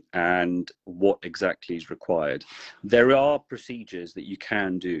 and what exactly is required. There are procedures that you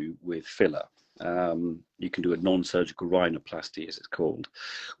can do with filler. You can do a non-surgical rhinoplasty, as it's called,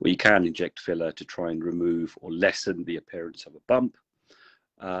 where you can inject filler to try and remove or lessen the appearance of a bump.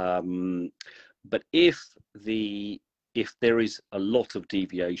 But if there is a lot of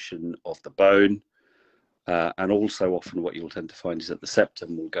deviation of the bone, and also often what you'll tend to find is that the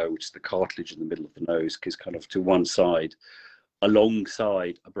septum will go, which is the cartilage in the middle of the nose, is kind of to one side,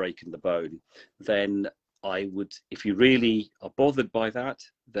 alongside a break in the bone, then I would, if you really are bothered by that,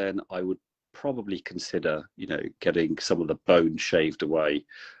 then I would probably consider, getting some of the bone shaved away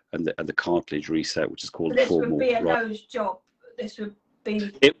and the cartilage reset, which is called formal. This would be a nose job. This would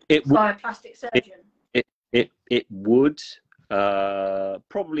be by a plastic surgeon. It would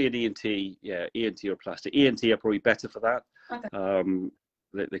probably an ENT, ENT or plastic. ENT are probably better for that. Okay.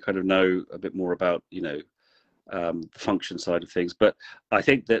 They kind of know a bit more about the function side of things. But I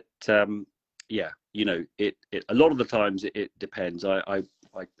think that a lot of the times it depends. I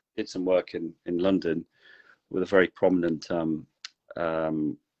did some work in London with a very prominent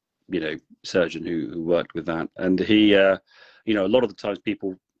surgeon who worked with that, and he a lot of the times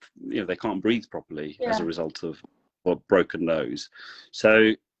people they can't breathe properly as a result of a broken nose.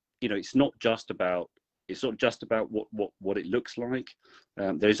 So it's not just about what it looks like.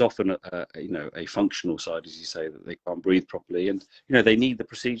 There's often a functional side, as you say, that they can't breathe properly, and they need the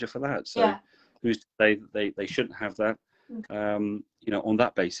procedure for that. So who's to say that they shouldn't have that? On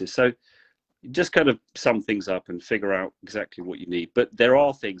that basis. So just kind of sum things up and figure out exactly what you need. But there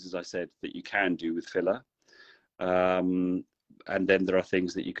are things, as I said, that you can do with filler, and then there are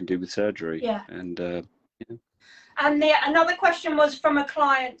things that you can do with surgery. And another question was from a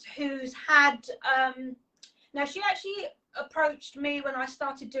client who's had now she actually approached me when I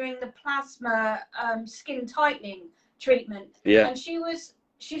started doing the plasma skin tightening treatment, and she's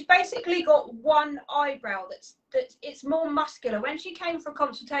basically got one eyebrow that's it's more muscular. When she came for a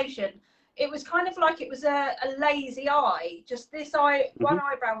consultation, it was kind of like it was a lazy eye. Just this one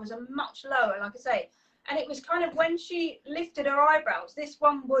eyebrow was a much lower, like I say, and it was kind of when she lifted her eyebrows, this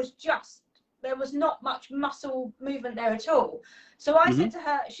one was there was not much muscle movement there at all. So I said to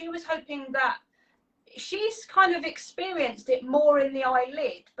her, she was hoping that she's kind of experienced it more in the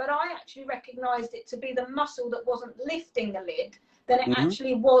eyelid, but I actually recognised it to be the muscle that wasn't lifting the lid than it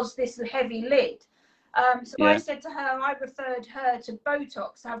actually was this heavy lid. So I said to her, I referred her to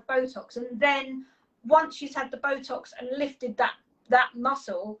Botox, to have Botox, and then once she's had the Botox and lifted that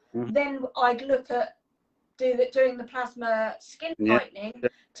muscle, then I'd look at doing the plasma skin tightening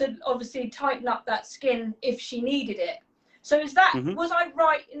to obviously tighten up that skin if she needed it. So is that, was I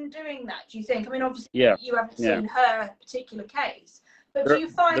right in doing that, do you think? I mean, obviously you haven't seen her particular case, but do you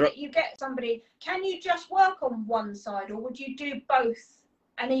find that you get somebody, can you just work on one side, or would you do both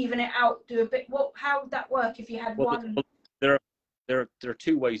and even it out, do a bit, how would that work if you had one? There are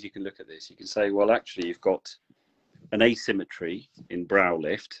two ways you can look at this. You can say, well, actually, you've got an asymmetry in brow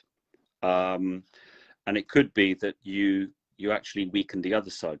lift, and it could be that you actually weaken the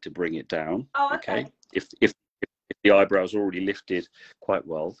other side to bring it down. Oh, okay. If the eyebrows already lifted quite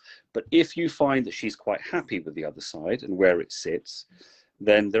well, but if you find that she's quite happy with the other side and where it sits,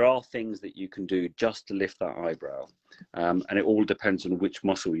 then there are things that you can do just to lift that eyebrow, and it all depends on which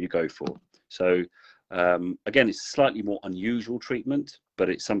muscle you go for. So again, it's a slightly more unusual treatment, but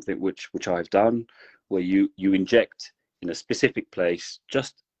it's something which I've done, where you inject in a specific place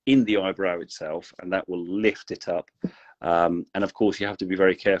just in the eyebrow itself, and that will lift it up. And of course, you have to be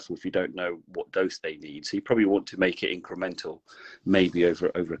very careful if you don't know what dose they need. So you probably want to make it incremental, maybe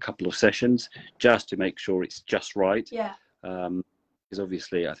over a couple of sessions, just to make sure it's just right. Yeah. Because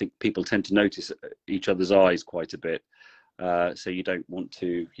obviously, I think people tend to notice each other's eyes quite a bit. So you don't want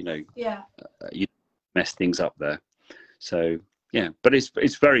to, you mess things up there. So yeah, but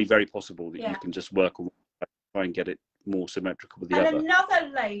it's very, very possible that you can just work on, try and get it more symmetrical with the other. And another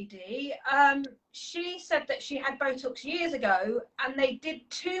lady, she said that she had Botox years ago and they did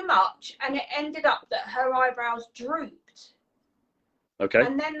too much and it ended up that her eyebrows drooped. Okay.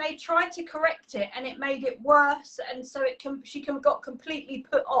 And then they tried to correct it and it made it worse, and so she got completely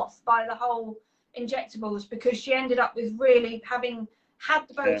put off by the whole injectables, because she ended up with really having had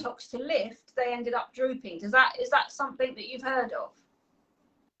the Botox to lift, they ended up drooping. Is that something that you've heard of?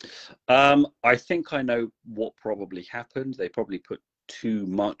 I think I know what probably happened. They probably put too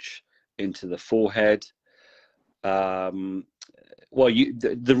much into the forehead. Well,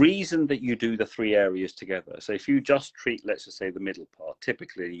 the reason that you do the three areas together, so if you just treat, let's just say, the middle part,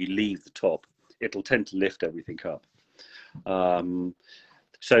 typically you leave the top, it'll tend to lift everything up.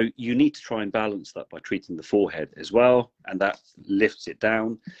 So you need to try and balance that by treating the forehead as well, and that lifts it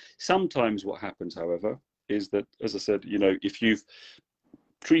down. Sometimes what happens, however, is that, as I said, if you've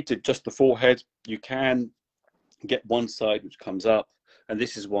treated just the forehead, you can get one side which comes up, and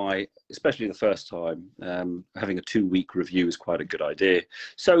this is why, especially the first time, having a 2-week review is quite a good idea,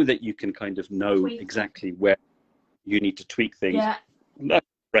 so that you can kind of know exactly where you need to tweak things.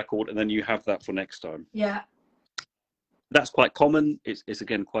 Record, and then you have that for next time. That's quite common. It's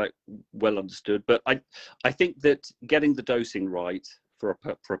again quite well understood, but I think that getting the dosing right for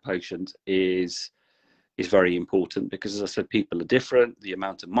a patient is very important, because, as I said, people are different. The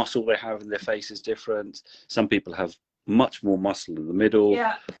amount of muscle they have in their face is different. Some people have much more muscle in the middle.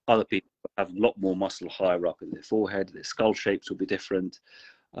 Other people have a lot more muscle higher up in their forehead. Their skull shapes will be different.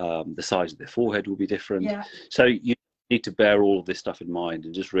 The size of their forehead will be different. So you need to bear all of this stuff in mind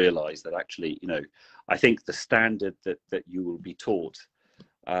and just realize that actually, I think the standard that you will be taught,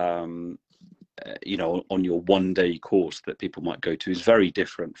 on your 1-day course that people might go to is very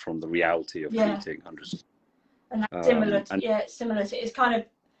different from the reality of treating hundreds. And that's similar to, it's kind of,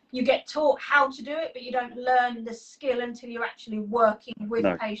 you get taught how to do it, but you don't learn the skill until you're actually working with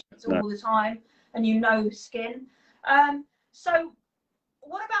patients all the time and skin. So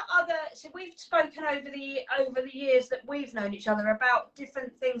what about so we've spoken over the years that we've known each other about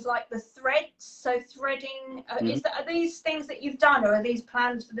different things like the threads, so threading. Are these things that you've done, or are these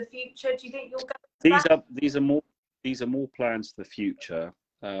plans for the future? Do you think you'll go? These are more plans for the future.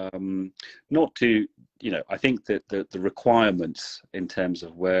 Not to, I think that the requirements in terms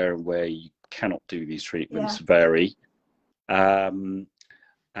of where you cannot do these treatments vary, and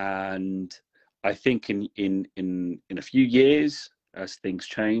I think in a few years, as things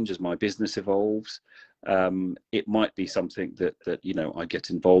change, as my business evolves, it might be something that I get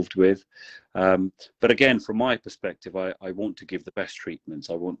involved with. But again, from my perspective, I want to give the best treatments.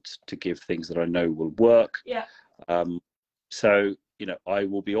 I want to give things that I know will work. So I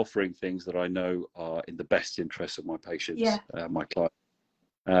will be offering things that I know are in the best interest of my patients, my clients.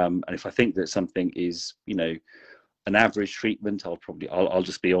 And if I think that something is, an average treatment, I'll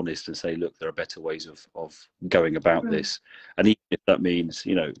just be honest and say, look, there are better ways of going about this. And even if that means,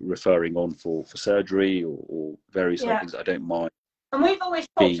 referring on for surgery or various other things, I don't mind. And we've always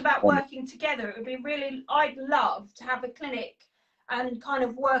talked be about on it. working together. It would be really, I'd love to have a clinic and kind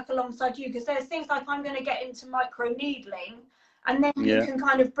of work alongside you, because there's things like I'm going to get into micro needling, and then you Yeah. can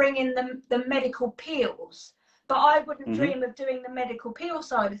kind of bring in the medical peels. But I wouldn't Mm-hmm. dream of doing the medical peel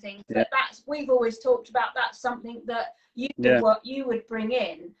side of things. Yeah. But we've always talked about that's something that you would bring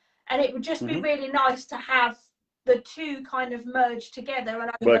in, and it would just be Mm-hmm. really nice to have the two kind of merge together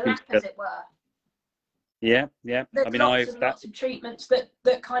and Working overlap, as together. it were. Yeah, yeah. There's I mean, lots of treatments that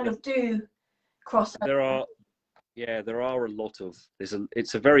kind of do cross over. there are a lot of,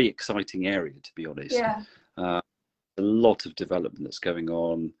 it's a very exciting area, to be honest. Yeah. A lot of development that's going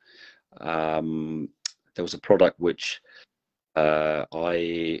on. There was a product which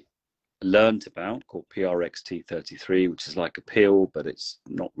I learned about called PRXT33, which is like a pill, but it's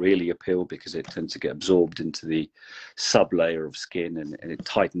not really a pill because it tends to get absorbed into the sublayer of skin, and it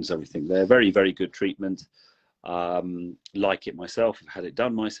tightens everything there. Very, very good treatment. Like it myself, I've had it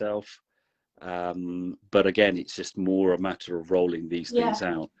done myself. But again, it's just more a matter of rolling these things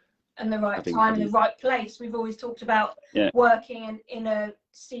out. And the right time, the right place. We've always talked about working in a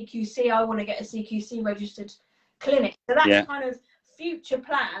CQC. I want to get a CQC registered clinic. So that's kind of future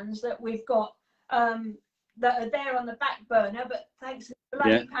plans that we've got that are there on the back burner, but thanks to the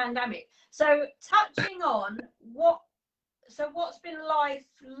bloody pandemic. So touching on what's been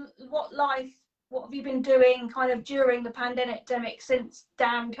what have you been doing kind of during the pandemic since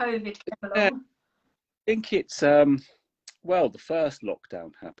damn COVID came along? I think it's well, the first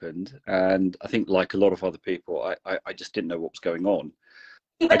lockdown happened, and I think, like a lot of other people, I just didn't know what was going on.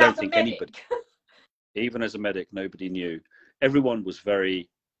 Even I don't as a think medic. anybody, even as a medic, nobody knew. Everyone was very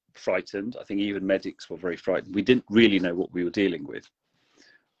frightened. I think even medics were very frightened. We didn't really know what we were dealing with.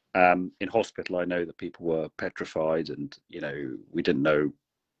 In hospital, I know that people were petrified, and we didn't know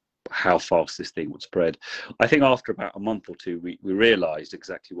how fast this thing would spread. I think after about a month or two, we realised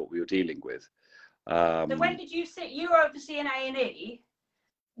exactly what we were dealing with. So when did you see, you were overseeing A&E,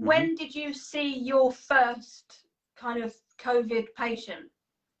 when did you see your first kind of COVID patient?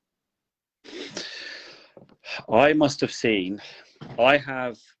 I must have seen,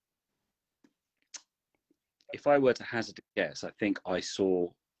 if I were to hazard a guess, I think I saw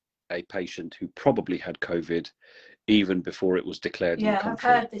a patient who probably had COVID even before it was declared in the country.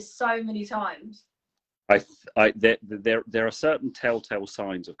 I've heard this so many times. There are certain telltale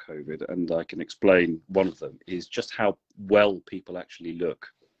signs of COVID, and I can explain one of them is just how well people actually look.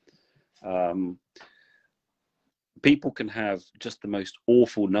 People can have just the most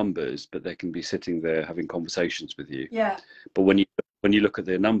awful numbers, but they can be sitting there having conversations with you. Yeah. But when you look at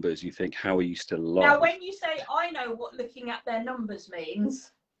their numbers, you think, how are you still alive? Now, when you say I know what looking at their numbers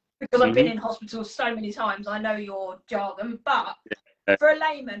means, because I've been in hospitals so many times, I know your jargon, but for a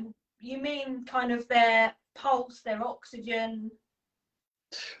layman, you mean kind of their pulse, their oxygen?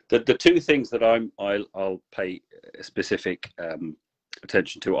 The two things that I'll pay specific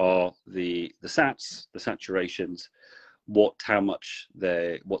attention to are the sats, the saturations, what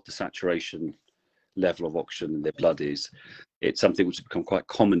the saturation level of oxygen in their blood is. It's something which has become quite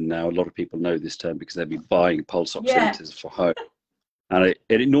common now. A lot of people know this term because they've been buying pulse oximeters for home. And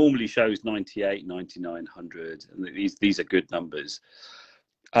it normally shows 98, 99, 100, and these are good numbers.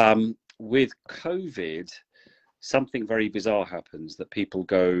 With COVID, something very bizarre happens, that people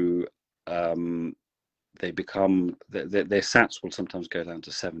go, their sats will sometimes go down to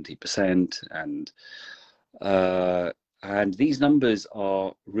 70%, and these numbers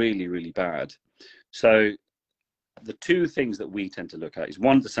are really, really bad. So the two things that we tend to look at is,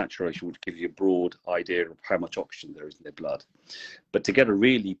 one, the saturation would give you a broad idea of how much oxygen there is in their blood. But to get a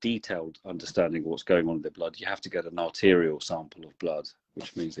really detailed understanding of what's going on in their blood, you have to get an arterial sample of blood,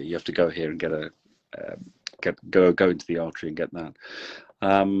 which means that you have to go here and go into the artery and get that.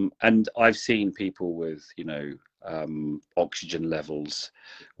 And I've seen people with oxygen levels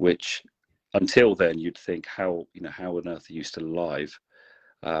which, until then, you'd think, how on earth are you still alive,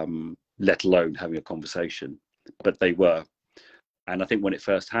 let alone having a conversation. But they were. And I think when it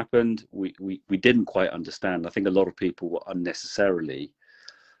first happened, we didn't quite understand. I think a lot of people were unnecessarily,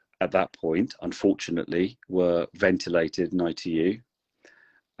 at that point, unfortunately, were ventilated in ITU.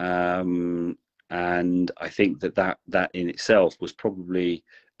 And I think that in itself was probably,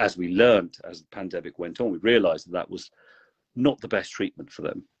 as we learned as the pandemic went on, we realized that was not the best treatment for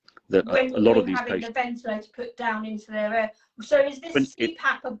them. That when a lot of these having patients, the ventilator put down into their air. So is this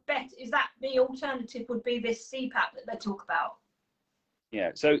CPAP a bet? Is that the alternative? Would be this CPAP that they talk about?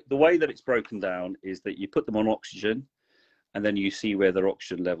 Yeah. So the way that it's broken down is that you put them on oxygen, and then you see where their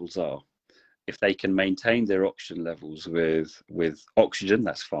oxygen levels are. If they can maintain their oxygen levels with oxygen,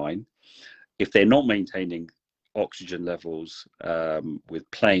 that's fine. If they're not maintaining oxygen levels with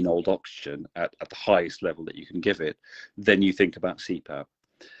plain old oxygen at the highest level that you can give it, then you think about CPAP.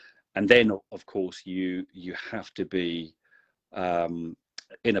 And then, of course, you have to be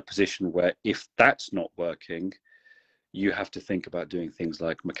in a position where if that's not working, you have to think about doing things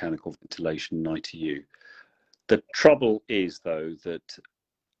like mechanical ventilation in ITU. The trouble is, though, that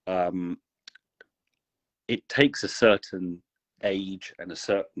it takes a certain age and a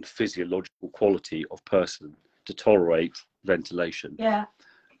certain physiological quality of person to tolerate ventilation. Yeah.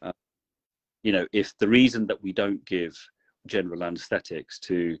 You know, if the reason that we don't give general anesthetics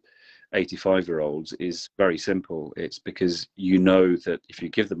to 85-year-olds is very simple, it's because you know that if you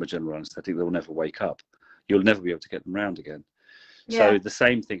give them a general anesthetic, they'll never wake up. You'll never be able to get them round again. Yeah. So the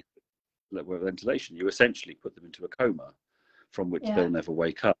same thing with ventilation, you essentially put them into a coma from which they'll never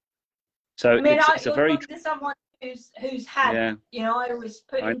wake up. So I mean, it's a very someone who's had, you know, I always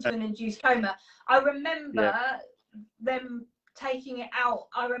put into an induced coma. I remember them taking it out.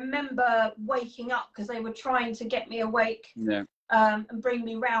 I remember waking up because they were trying to get me awake and bring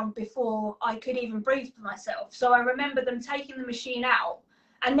me round before I could even breathe for myself. So I remember them taking the machine out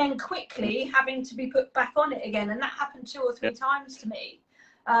and then quickly having to be put back on it again, and that happened 2 or 3 times to me.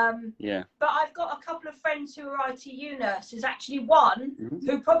 But I've got a couple of friends who are ITU nurses, actually one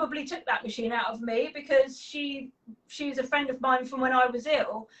who probably took that machine out of me because she's a friend of mine from when I was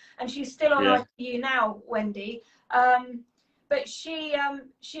ill, and she's still on ITU now, Wendy. But she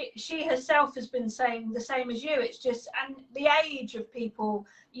herself has been saying the same as you. It's just, and the age of people,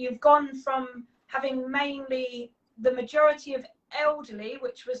 you've gone from having mainly the majority of elderly,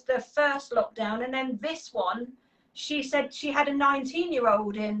 which was the first lockdown, and then this one, she said she had a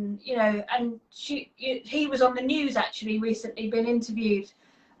 19-year-old in, you know, and he was on the news actually recently, been interviewed.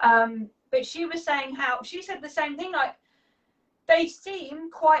 But she was saying how, she said the same thing, like, they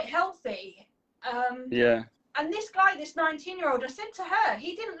seem quite healthy. And this guy, this 19-year-old, I said to her,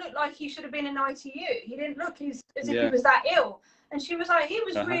 he didn't look like he should have been in ITU. He didn't look as if he was that ill. And she was like, he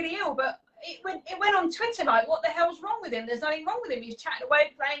was really ill, but it went on Twitter like, what the hell's wrong with him? There's nothing wrong with him. He's chatting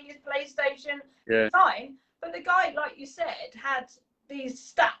away, playing his PlayStation, fine. But the guy, like you said, had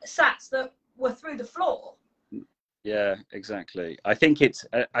these sats that were through the floor. Yeah, exactly. I think it's,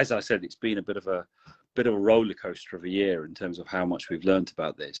 as I said, it's been a bit of a roller coaster of a year in terms of how much we've learned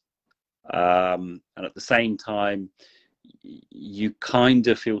about this. And at the same time, you kind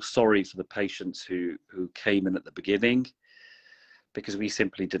of feel sorry for the patients who came in at the beginning, because we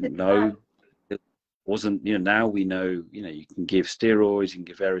simply didn't know. It wasn't, you know, now we know, you know, you can give steroids, you can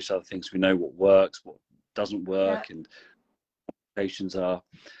give various other things. We know what works, what doesn't work, and complications are.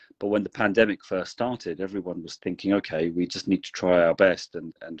 But when the pandemic first started, everyone was thinking, okay, we just need to try our best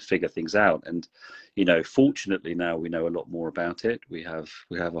and figure things out. And, you know, fortunately now we know a lot more about it. We have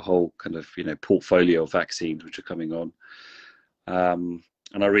a whole kind of, you know, portfolio of vaccines which are coming on.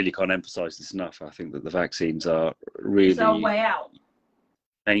 And I really can't emphasize this enough. I think that the vaccines are really way out,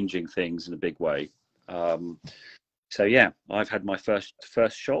 changing things in a big way. So yeah, I've had my first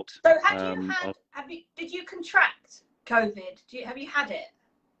shot. So did you contract COVID? Have you had it?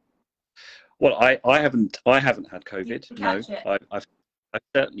 Well, I haven't had COVID. No, I've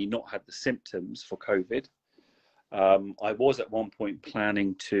certainly not had the symptoms for COVID. I was at one point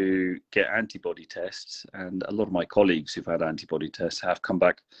planning to get antibody tests, and a lot of my colleagues who've had antibody tests have come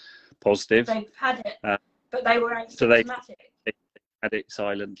back positive. They've had it, but they were asymptomatic. So they had it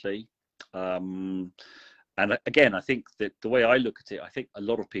silently. And again, I think that the way I look at it, I think a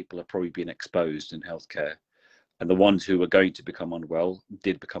lot of people have probably been exposed in healthcare. And the ones who were going to become unwell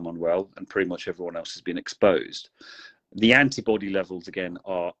did become unwell, and pretty much everyone else has been exposed. The antibody levels, again,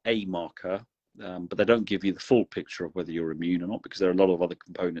 are a marker, but they don't give you the full picture of whether you're immune or not, because there are a lot of other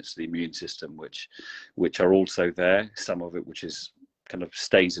components to the immune system which are also there. Some of it which is kind of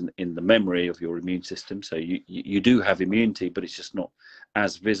stays in the memory of your immune system. So you do have immunity, but it's just not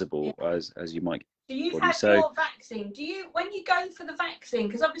as visible as you might. Do you have your vaccine? When you go for the vaccine,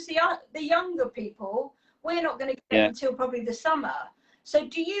 because obviously the younger people, we're not going to get it until probably the summer. So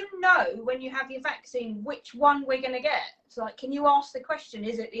do you know when you have your vaccine which one we're going to get? So like, can you ask the question,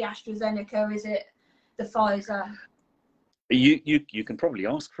 is it the AstraZeneca, is it the Pfizer? You can probably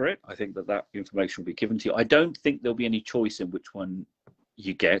ask for it. I think that information will be given to you. I don't think there'll be any choice in which one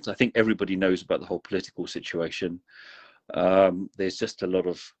you get. I think everybody knows about the whole political situation. There's just a lot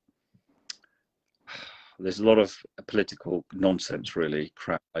of political nonsense, really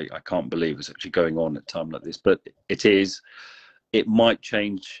crap. I can't believe it's actually going on at a time like this, but it might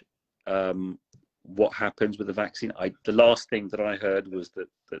change what happens with the vaccine. The last thing that I heard was that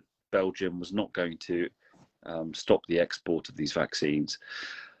Belgium was not going to stop the export of these vaccines,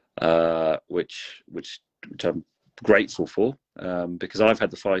 which which I'm grateful for, because I've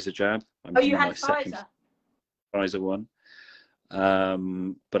had the Pfizer jab. I'm Oh, you doing had my second Pfizer? Pfizer one.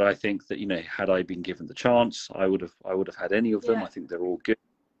 But I think that, you know, had I been given the chance, I would have had any of them. Yeah. I think they're all good.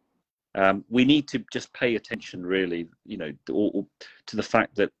 We need to just pay attention, really, you know, to the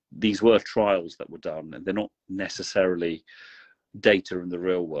fact that these were trials that were done, and they're not necessarily data in the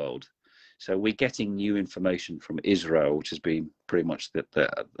real world. So we're getting new information from Israel, which has been pretty much the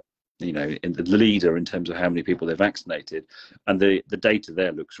you know, in the leader in terms of how many people they're vaccinated, and the data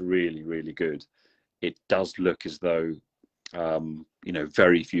there looks really, really good. It does look as though you know,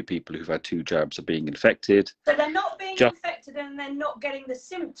 very few people who've had 2 jabs are being infected. So they're not being infected and they're not getting the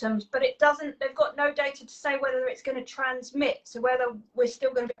symptoms, but it doesn't, they've got no data to say whether it's going to transmit, so whether we're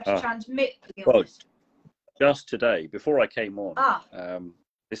still going to be able to transmit the illness. Well, just today, before I came on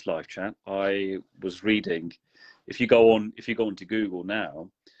this live chat, I was reading, if you go onto Google now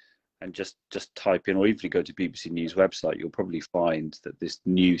and just type in, or even if you go to BBC News website, you'll probably find that this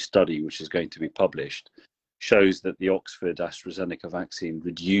new study, which is going to be published, shows that the Oxford AstraZeneca vaccine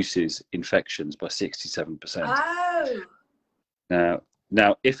reduces infections by 67%. Oh.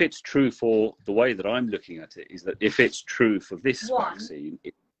 Now, if it's true for the way that I'm looking at it, is that if it's true for this vaccine,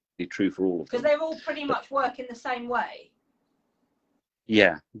 it's true for all of them. Because they all pretty much work in the same way.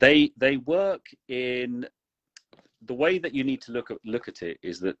 Yeah, they work in the way that you need to look at it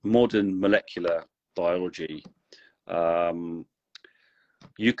is that modern molecular biology,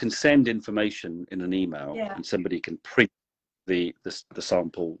 you can send information in an email, and somebody can print the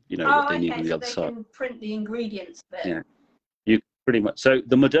sample, you know, what they need on the other side. Can print the ingredients there. Yeah, you pretty much. So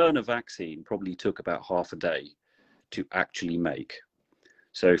the Moderna vaccine probably took about half a day to actually make.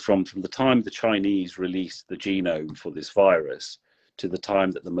 So from the time the Chinese released the genome for this virus to the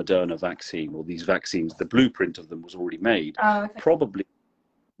time that the Moderna vaccine, or these vaccines, the blueprint of them was already made, probably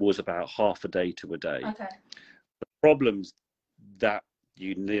was about half a day to a day. Okay. The problems that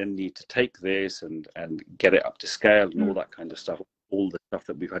you then need to take this and get it up to scale and all that kind of stuff, all the stuff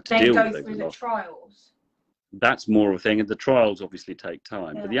that we've had to deal with. Go through the trials. That's more of a thing, and the trials obviously take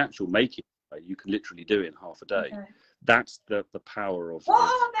time, but the actual making, you can literally do it in half a day. Okay. That's the power of. What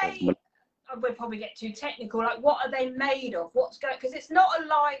are they? We'll probably get too technical. Like, what are they made of? What's going? Because it's not a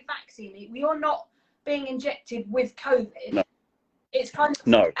live vaccine. You're not being injected with COVID. No. It's kind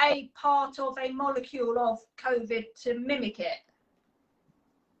of a part of a molecule of COVID to mimic it.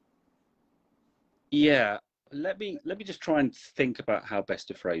 Yeah, let me just try and think about how best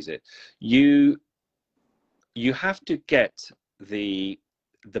to phrase it. You have to get the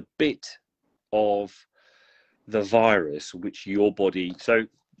bit of the virus which your body. So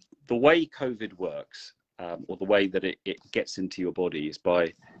the way COVID works, or the way that it gets into your body, is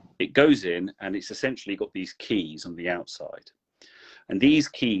by it goes in and it's essentially got these keys on the outside, and these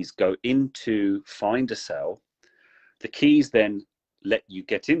keys go into find a cell. The keys then let you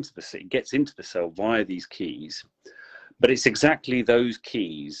get into the cell. It gets into the cell via these keys, but it's exactly those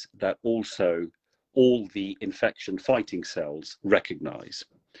keys that also all the infection fighting cells recognize.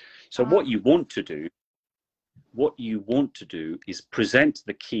 So what you want to do is present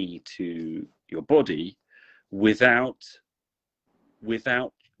the key to your body without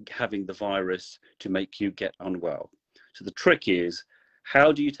having the virus to make you get unwell. So the trick is,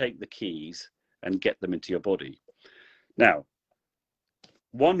 how do you take the keys and get them into your body? Now,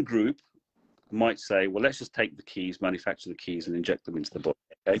 one group might say, well, let's just take the keys, manufacture the keys and inject them into the body.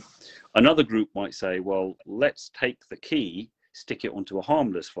 Okay. Another group might say, well, let's take the key, stick it onto a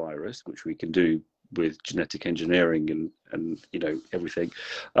harmless virus, which we can do with genetic engineering and you know, everything.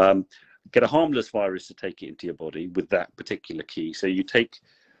 Get a harmless virus to take it into your body with that particular key. So you take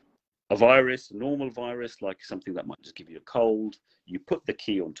a virus, a normal virus, like something that might just give you a cold, you put the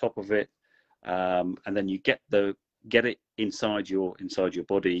key on top of it, and then you get it inside your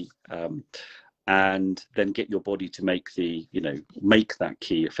body, and then get your body to make make that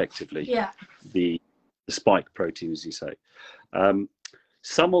key effectively. Yeah. The spike protein, as you say.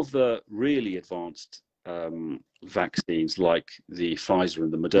 Some of the really advanced vaccines, like the Pfizer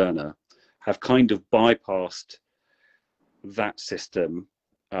and the Moderna, have kind of bypassed that system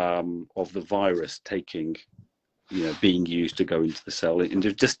of the virus being used to go into the cell, and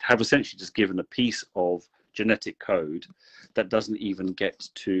have essentially just given a piece of genetic code that doesn't even get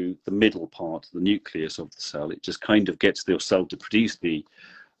to the middle part, the nucleus of the cell. It just kind of gets the cell to produce the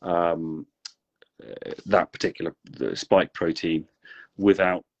that particular spike protein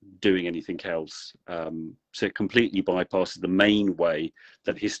without doing anything else. So it completely bypasses the main way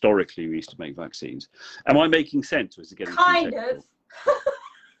that historically we used to make vaccines. Am I making sense, or is it getting kind of?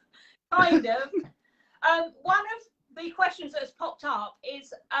 Kind of. One of the questions that has popped up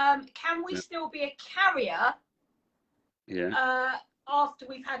is can we Yeah. still be a carrier Yeah. after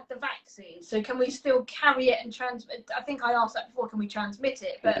we've had the vaccine? So can we still carry it and transmit? I think I asked that before, can we transmit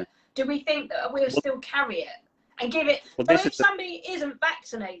it? But Yeah. do we think that we'll still carry it and give it? Well, So this if is somebody isn't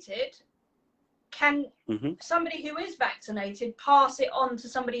vaccinated, can Mhm. somebody who is vaccinated pass it on to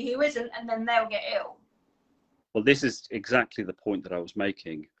somebody who isn't, and then they'll get ill? Well, this is exactly the point that I was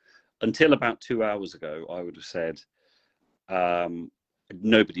making. Until about 2 hours ago, I would have said,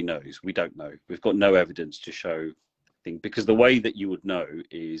 nobody knows. We don't know. We've got no evidence to show thing, because the way that you would know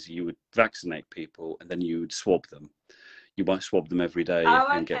is you would vaccinate people and then you would swab them. You might swab them every day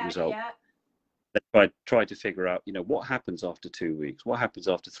and get results. Yeah. They try to figure out, what happens after 2 weeks? What happens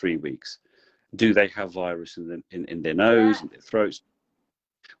after 3 weeks? Do they have virus in their nose, in their throats?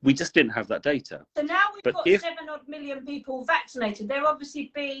 We just didn't have that data. So now we've But got 7 odd million people vaccinated. They're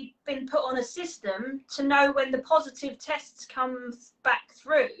obviously been put on a system to know when the positive tests come back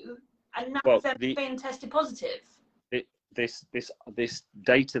through, and none of them have been tested positive. This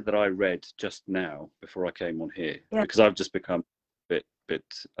data that I read just now before I came on here, because I've just become a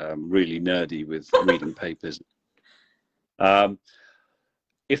bit really nerdy with reading papers.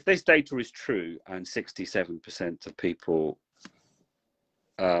 If this data is true and 67% of people,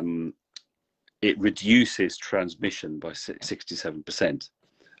 it reduces transmission by 67%.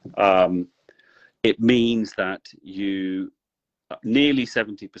 It means that nearly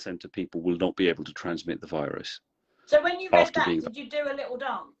 70% of people will not be able to transmit the virus. So when you read that, did you do a little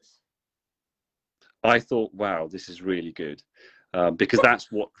dance? I thought, wow, this is really good, because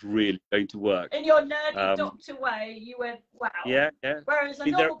that's what's really going to work. In your nerdy doctor way, you went, wow. Yeah. Whereas a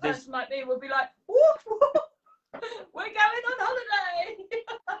normal person like me would be like, woof, woof, we're going on holiday.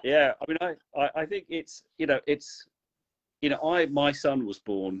 Yeah, I mean, I think it's, my son was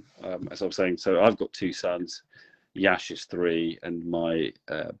born, as I was saying, so I've got 2 sons. Yash is 3, and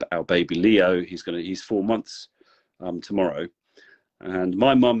our baby Leo, he's 4 months tomorrow, and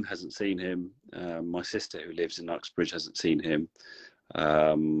my mum hasn't seen him. My sister, who lives in Uxbridge, hasn't seen him.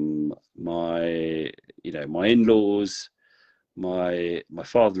 My in-laws, my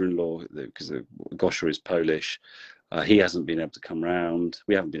father-in-law, because Gosha is Polish, he hasn't been able to come round.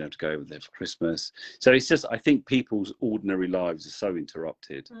 We haven't been able to go over there for Christmas. So it's just, I think people's ordinary lives are so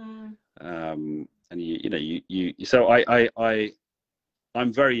interrupted. And so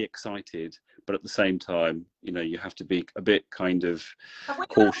I'm very excited, but at the same time, you have to be a bit kind of cautious. Have we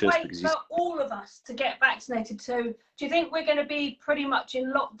got to wait for all of us to get vaccinated? So do you think we're going to be pretty much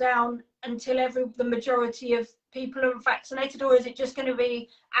in lockdown until the majority of people are vaccinated, or is it just going to be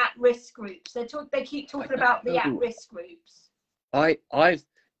at-risk groups? They keep talking about the at-risk groups. My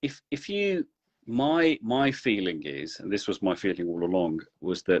feeling is, and this was my feeling all along,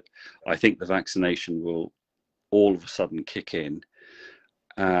 was that I think the vaccination will all of a sudden kick in,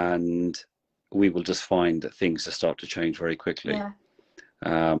 and we will just find that things will start to change very quickly.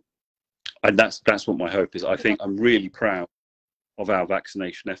 And that's what my hope is. I think I'm really proud of our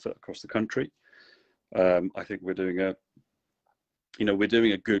vaccination effort across the country. I think we're doing a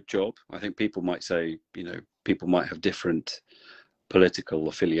good job. I think people might say, people might have different political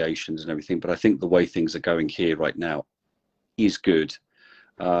affiliations and everything, but I think the way things are going here right now is good.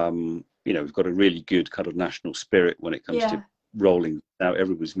 We've got a really good kind of national spirit when it comes to rolling out.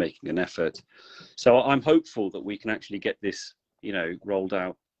 Everybody's making an effort, so I'm hopeful that we can actually get this rolled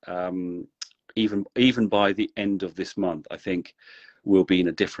out even by the end of this month. I think we'll be in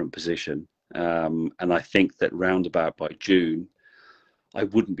a different position, and I think that roundabout by June, I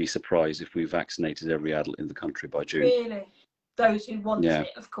wouldn't be surprised if we vaccinated every adult in the country by June. Really? Those who want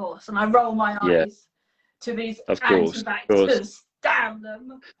it, of course. And I roll my eyes to these anti-vaxxers. Damn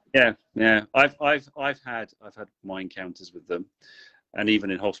them. Yeah. I've had my encounters with them, and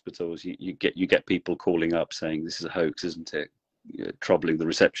even in hospitals, you get people calling up saying this is a hoax, isn't it? Troubling the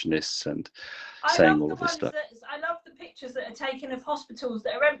receptionists and saying all of this stuff. I love the pictures that are taken of hospitals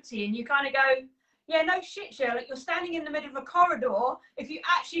that are empty, and you kind of go, yeah, no shit, Sherlock. You're standing in the middle of a corridor. If you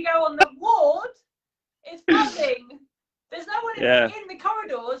actually go on the ward, it's buzzing. There's no one in the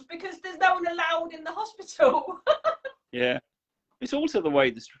corridors because there's no one allowed in the hospital. Yeah. It's also the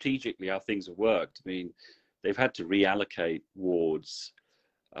way that strategically how things have worked. I mean, they've had to reallocate wards,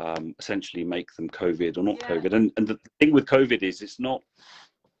 essentially make them COVID or not COVID. And the thing with COVID is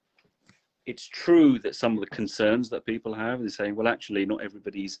it's true that some of the concerns that people have is saying, well, actually, not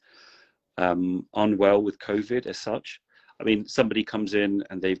everybody's unwell with COVID as such. I mean, somebody comes in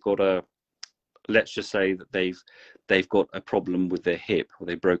and they've got let's just say that they've got a problem with their hip, or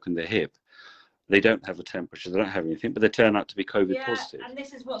they've broken their hip. They don't have a temperature, they don't have anything, but they turn out to be COVID positive. And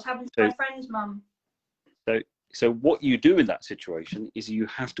this is what's happened to my friend's mum. So So what you do in that situation is you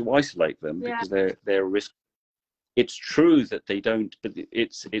have to isolate them because they're a risk. It's true that they don't, but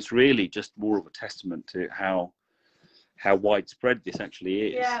it's really just more of a testament to how widespread this actually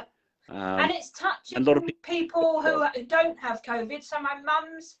is. Yeah. And it's touching a lot of people who don't have COVID. So my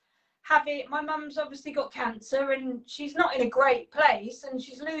mum's my mum's obviously got cancer and she's not in a great place and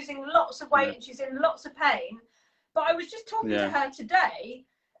she's losing lots of weight and she's in lots of pain. But I was just talking to her today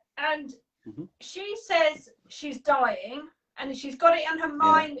and she says she's dying and she's got it in her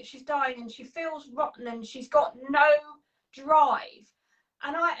mind that she's dying and she feels rotten and she's got no drive.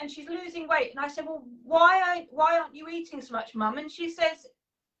 And she's losing weight. And I said, well, why aren't you eating so much, Mum? And she says,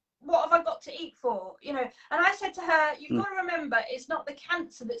 what have I got to eat for? You know, and I said to her, you've got to remember, it's not the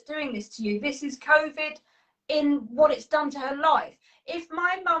cancer that's doing this to you. This is COVID in what it's done to her life. If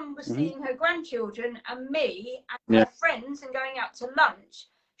my mum was seeing her grandchildren and me and her friends and going out to lunch,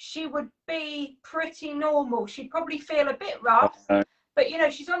 she would be pretty normal. She'd probably feel a bit rough, but you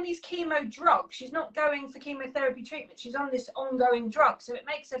know, she's on these chemo drugs. She's not going for chemotherapy treatment. She's on this ongoing drug. So it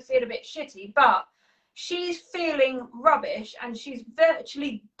makes her feel a bit shitty, but she's feeling rubbish and she's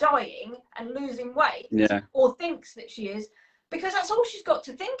virtually dying and losing weight or thinks that she is, because that's all she's got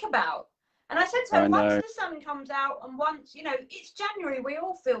to think about. And I said to her, once the sun comes out and once, you know, it's January, we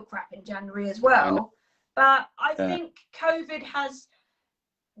all feel crap in January as well. But I think COVID has,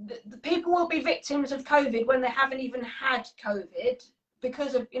 the people will be victims of COVID when they haven't even had COVID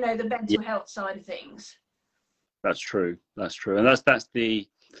because of, you know, the mental health side of things. That's true. That's true. And that's the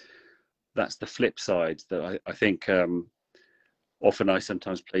flip side that I think often I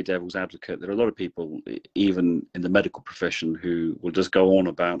sometimes play devil's advocate. There are a lot of people, even in the medical profession, who will just go on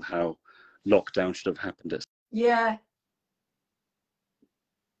about how lockdown should have happened. Yeah.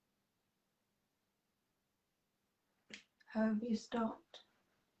 How have you stopped?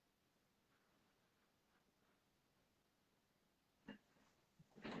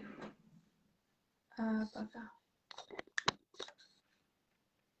 Bugger.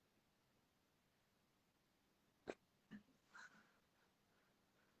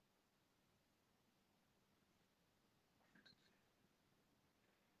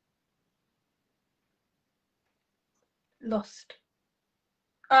 Lost.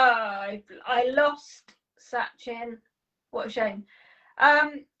 I lost Sachin. What a shame.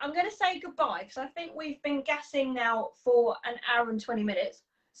 I'm going to say goodbye because I think we've been gassing now for an hour and 20 minutes.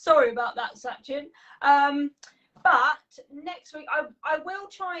 Sorry about that, Sachin. But next week I will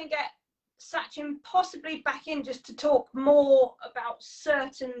try and get Sachin possibly back in just to talk more about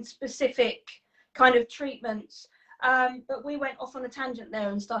certain specific kind of treatments. But we went off on a tangent there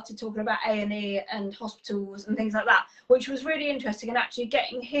and started talking about A&E and hospitals and things like that, which was really interesting, and actually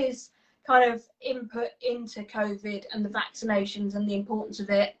getting his kind of input into COVID and the vaccinations and the importance of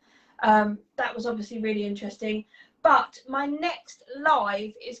it. That was obviously really interesting. But my next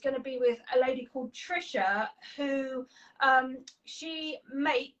live is going to be with a lady called Trisha, who she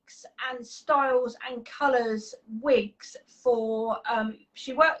makes and styles and colours wigs for,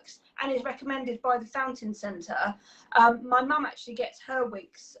 she works and is recommended by the Fountain Centre. My mum actually gets her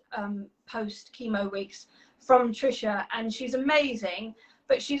wigs, post-chemo wigs, from Trisha, and she's amazing,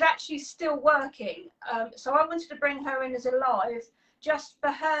 but she's actually still working. So I wanted to bring her in as a live, just for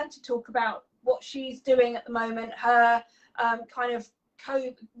her to talk about what she's doing at the moment, her kind of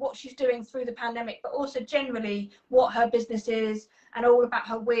what she's doing through the pandemic, but also generally what her business is and all about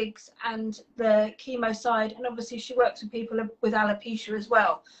her wigs and the chemo side. And obviously she works with people with alopecia as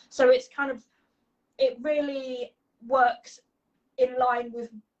well. So it's kind of, it really works in line with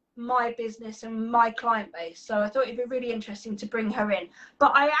my business and my client base. So I thought it'd be really interesting to bring her in.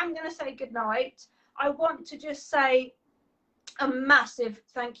 But I am going to say goodnight. I want to just say a massive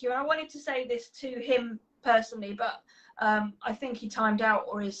thank you. And I wanted to say this to him personally, but I think he timed out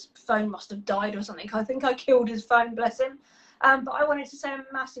or his phone must have died or something. I think I killed his phone, bless him. But I wanted to say a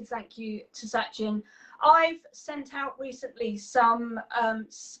massive thank you to Sachin. I've sent out recently some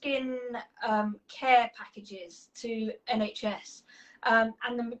skin care packages to NHS. And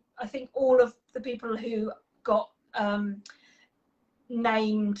I think all of the people who got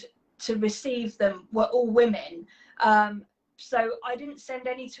named to receive them were all women. So I didn't send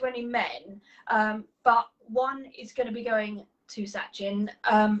any to any men, but one is going to be going to Sachin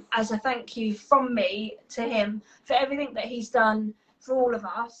as a thank you from me to him for everything that he's done for all of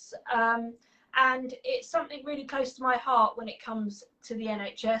us. And it's something really close to my heart when it comes to the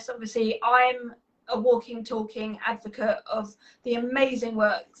NHS. Obviously, I'm a walking, talking advocate of the amazing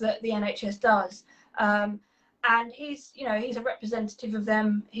work that the NHS does. And he's, you know, he's a representative of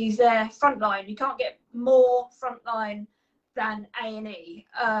them. He's their frontline. You can't get more frontline than A&E,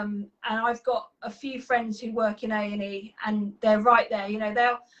 and I've got a few friends who work in A&E, and they're right there, you know,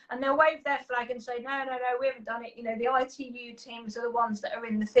 they'll wave their flag and say, no, we haven't done it. You know, the ITU teams are the ones that are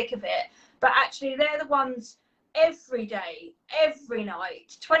in the thick of it, but actually they're the ones every day, every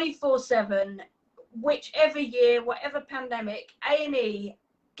night, 24/7, whichever year, whatever pandemic, A&E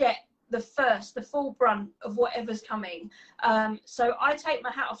get the full brunt of whatever's coming. So I take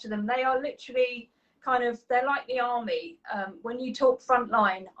my hat off to them. They are literally they're like the army. When you talk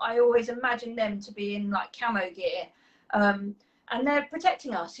Frontline, I always imagine them to be in like camo gear. And they're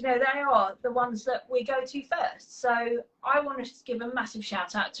protecting us. You know, they are the ones that we go to first. So I want to give a massive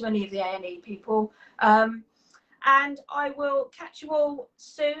shout out to any of the A&E people. And I will catch you all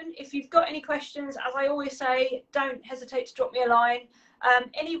soon. If you've got any questions, as I always say, don't hesitate to drop me a line.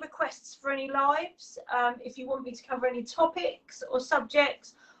 Any requests for any lives, if you want me to cover any topics or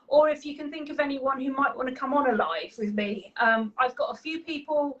subjects, or if you can think of anyone who might want to come on a live with me. I've got a few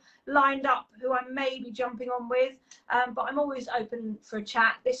people lined up who I may be jumping on with, but I'm always open for a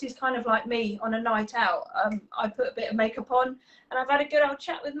chat. This is kind of like me on a night out. I put a bit of makeup on and I've had a good old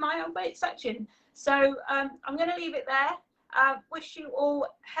chat with my old mate Sachin. So I'm going to leave it there. Wish you all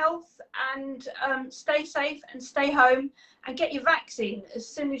health and stay safe and stay home and get your vaccine as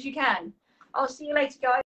soon as you can. I'll see you later, guys.